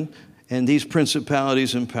plan and these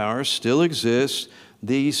principalities and powers still exist.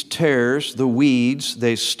 These tares, the weeds,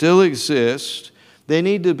 they still exist. They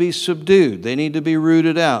need to be subdued. They need to be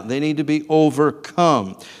rooted out. They need to be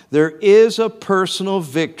overcome. There is a personal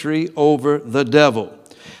victory over the devil.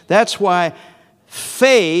 That's why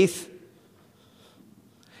faith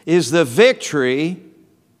is the victory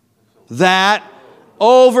that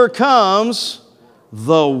overcomes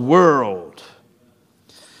the world.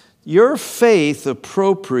 Your faith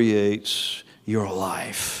appropriates your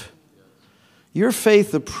life. Your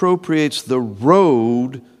faith appropriates the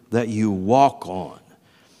road that you walk on.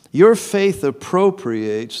 Your faith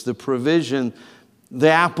appropriates the provision, the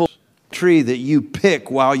apple tree that you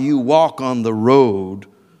pick while you walk on the road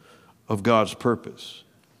of God's purpose.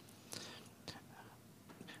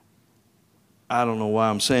 I don't know why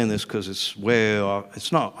I'm saying this, because it's way off.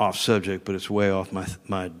 It's not off subject, but it's way off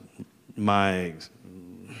my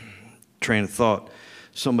train of thought.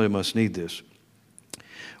 Somebody must need this.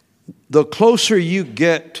 The closer you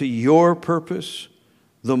get to your purpose,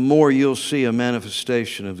 the more you'll see a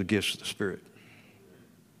manifestation of the gifts of the Spirit.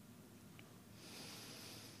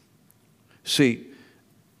 See,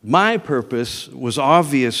 my purpose was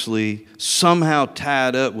obviously somehow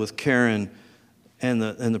tied up with Karen and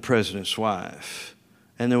the president's wife.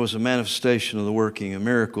 And there was a manifestation of the working of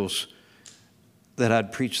miracles that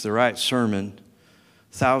I'd preach the right sermon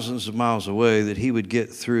thousands of miles away, that he would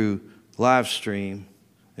get through live stream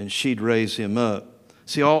and she'd raise him up.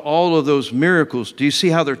 See, all of those miracles, do you see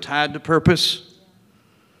how they're tied to purpose?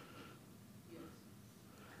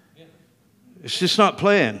 It's just not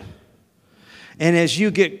playing. And as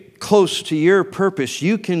you get close to your purpose,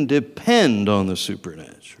 you can depend on the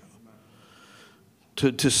supernatural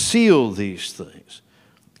to seal these things,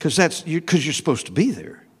 because you're supposed to be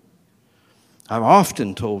there. I've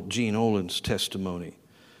often told Gene Oland's testimony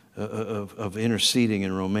of interceding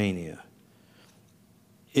in Romania.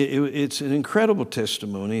 It's an incredible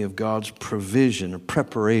testimony of God's provision or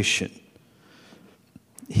preparation.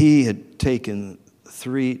 He had taken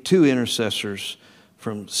two intercessors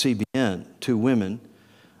from CBN, two women,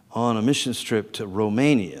 on a mission trip to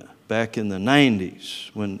Romania back in the 90s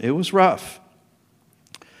when it was rough.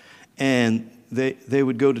 And they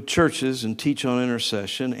would go to churches and teach on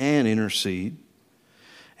intercession and intercede.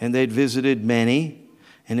 And they'd visited many,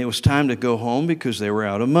 and it was time to go home because they were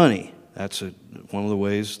out of money. That's one of the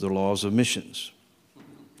ways, the laws of missions.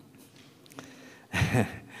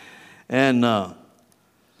 And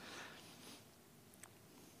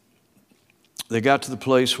they got to the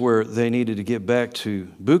place where they needed to get back to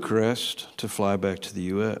Bucharest to fly back to the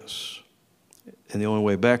U.S. And the only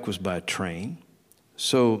way back was by train.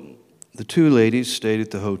 So the two ladies stayed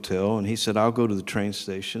at the hotel, and he said, I'll go to the train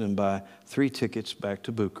station and buy 3 tickets back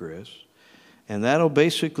to Bucharest. And that'll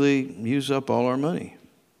basically use up all our money.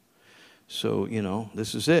 So,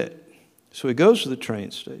 this is it. So he goes to the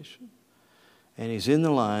train station, and he's in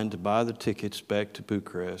the line to buy the tickets back to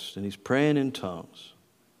Bucharest, and he's praying in tongues.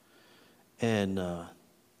 And the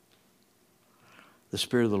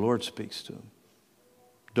Spirit of the Lord speaks to him.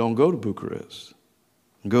 Don't go to Bucharest.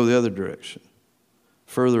 Go the other direction,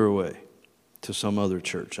 further away, to some other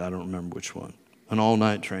church. I don't remember which one. An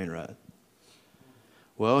all-night train ride.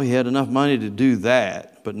 Well, he had enough money to do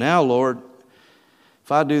that. But now, Lord,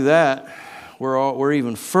 if I do that, we're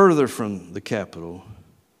even further from the capital,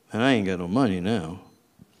 and I ain't got no money now.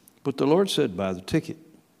 But the Lord said, buy the ticket.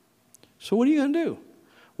 So what are you going to do?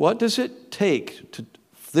 What does it take to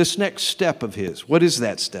this next step of his? What is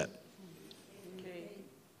that step?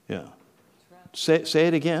 Yeah. Say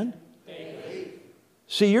it again.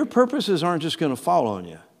 See, your purposes aren't just going to fall on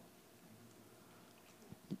you.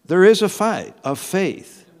 There is a fight of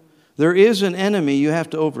faith. There is an enemy you have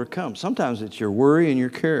to overcome. Sometimes it's your worry and your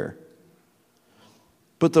care.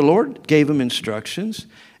 But the Lord gave him instructions,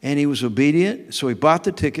 and he was obedient. So he bought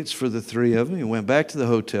the tickets for the 3 of them. He went back to the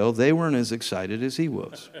hotel. They weren't as excited as he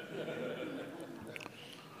was.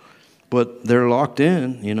 But they're locked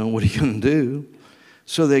in. What are you going to do?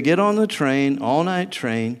 So they get on the train, all-night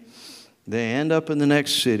train. They end up in the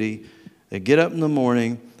next city. They get up in the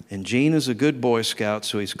morning, and Gene is a good Boy Scout,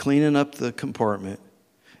 so he's cleaning up the compartment.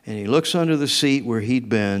 And he looks under the seat where he'd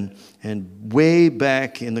been, and way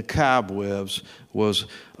back in the cobwebs was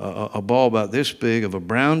a ball about this big of a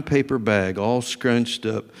brown paper bag, all scrunched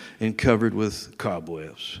up and covered with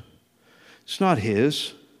cobwebs. It's not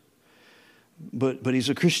his, but he's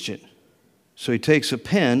a Christian. So he takes a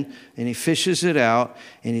pen, and he fishes it out,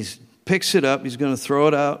 and he's picks it up. He's going to throw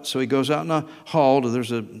it out. So he goes out in the hall.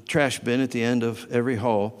 There's a trash bin at the end of every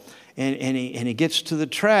hall. And he gets to the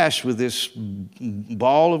trash with this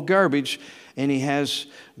ball of garbage. And he has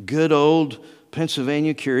good old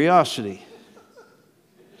Pennsylvania Curiosity.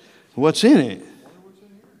 What's in it?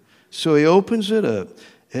 So he opens it up.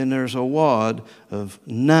 And there's a wad of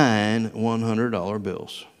 9 $100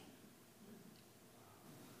 bills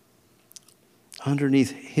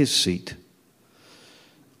underneath his seat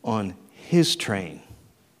on his train.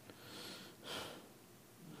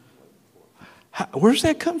 Where's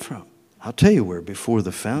that come from? I'll tell you where. Before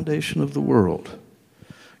the foundation of the world,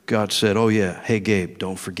 God said, oh yeah, hey Gabe,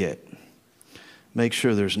 don't forget. Make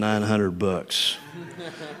sure there's $900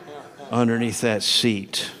 underneath that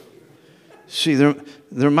seat. See,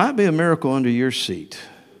 there might be a miracle under your seat,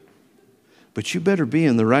 but you better be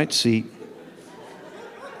in the right seat.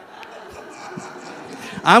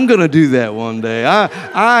 I'm going to do that one day.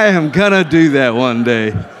 I am going to do that one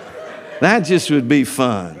day. That just would be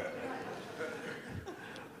fun.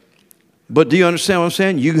 But do you understand what I'm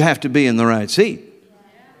saying? You have to be in the right seat.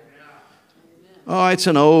 Oh, it's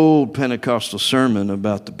an old Pentecostal sermon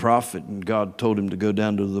about the prophet, and God told him to go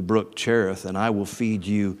down to the brook Cherith, and I will feed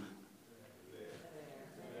you.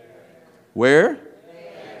 Where?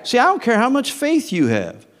 See, I don't care how much faith you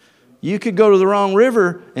have. You could go to the wrong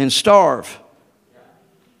river and starve.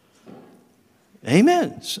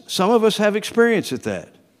 Amen. Some of us have experience at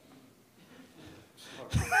that.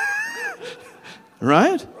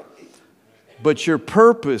 Right? But your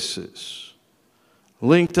purposes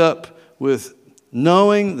linked up with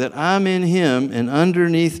knowing that I'm in Him and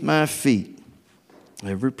underneath my feet,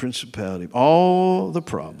 every principality, all the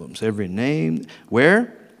problems, every name,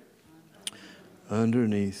 where?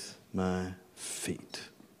 Underneath my feet.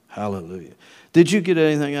 Hallelujah. Did you get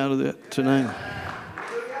anything out of that tonight?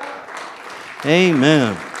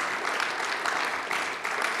 Amen.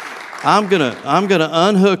 I'm gonna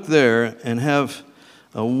unhook there and have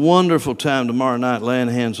a wonderful time tomorrow night laying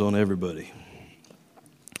hands on everybody.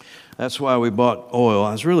 That's why we bought oil.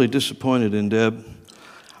 I was really disappointed in Deb.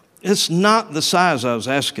 It's not the size I was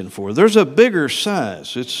asking for. There's a bigger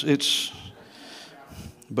size.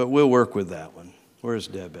 But we'll work with that one. Where's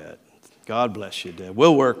Deb at? God bless you, Deb.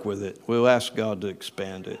 We'll work with it. We'll ask God to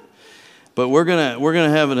expand it. But we're gonna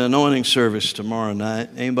have an anointing service tomorrow night.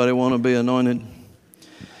 Anybody want to be anointed?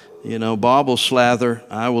 You know, Bob will slather.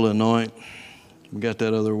 I will anoint. We got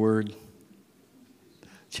that other word?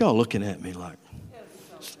 Y'all looking at me like,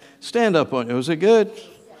 stand up on it. Was it good?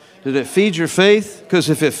 Did it feed your faith? Because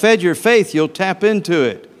if it fed your faith, you'll tap into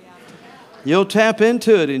it. You'll tap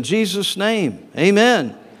into it in Jesus' name.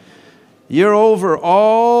 Amen. You're over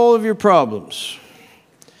all of your problems.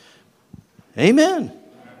 Amen.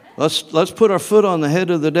 Let's put our foot on the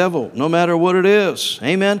head of the devil, no matter what it is.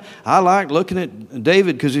 Amen. I like looking at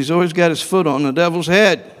David because he's always got his foot on the devil's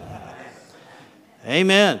head.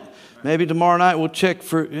 Amen. Maybe tomorrow night we'll check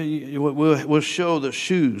for, we'll show the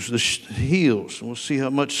shoes, the heels. We'll see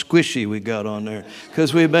how much squishy we got on there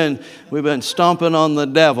because we've been stomping on the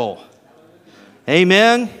devil.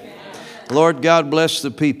 Amen. Lord God bless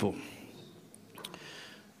the people.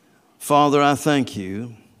 Father, I thank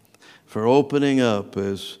you for opening up,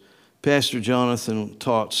 as Pastor Jonathan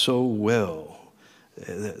taught so well,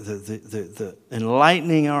 the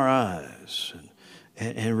enlightening our eyes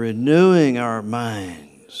and renewing our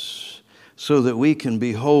minds so that we can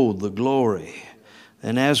behold the glory.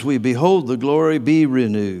 And as we behold the glory, be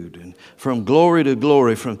renewed. And from glory to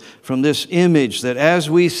glory, from this image that as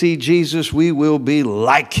we see Jesus, we will be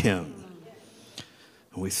like Him.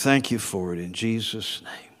 And we thank you for it in Jesus'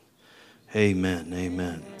 name. Amen.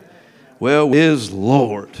 Amen. Well, is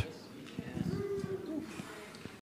Lord.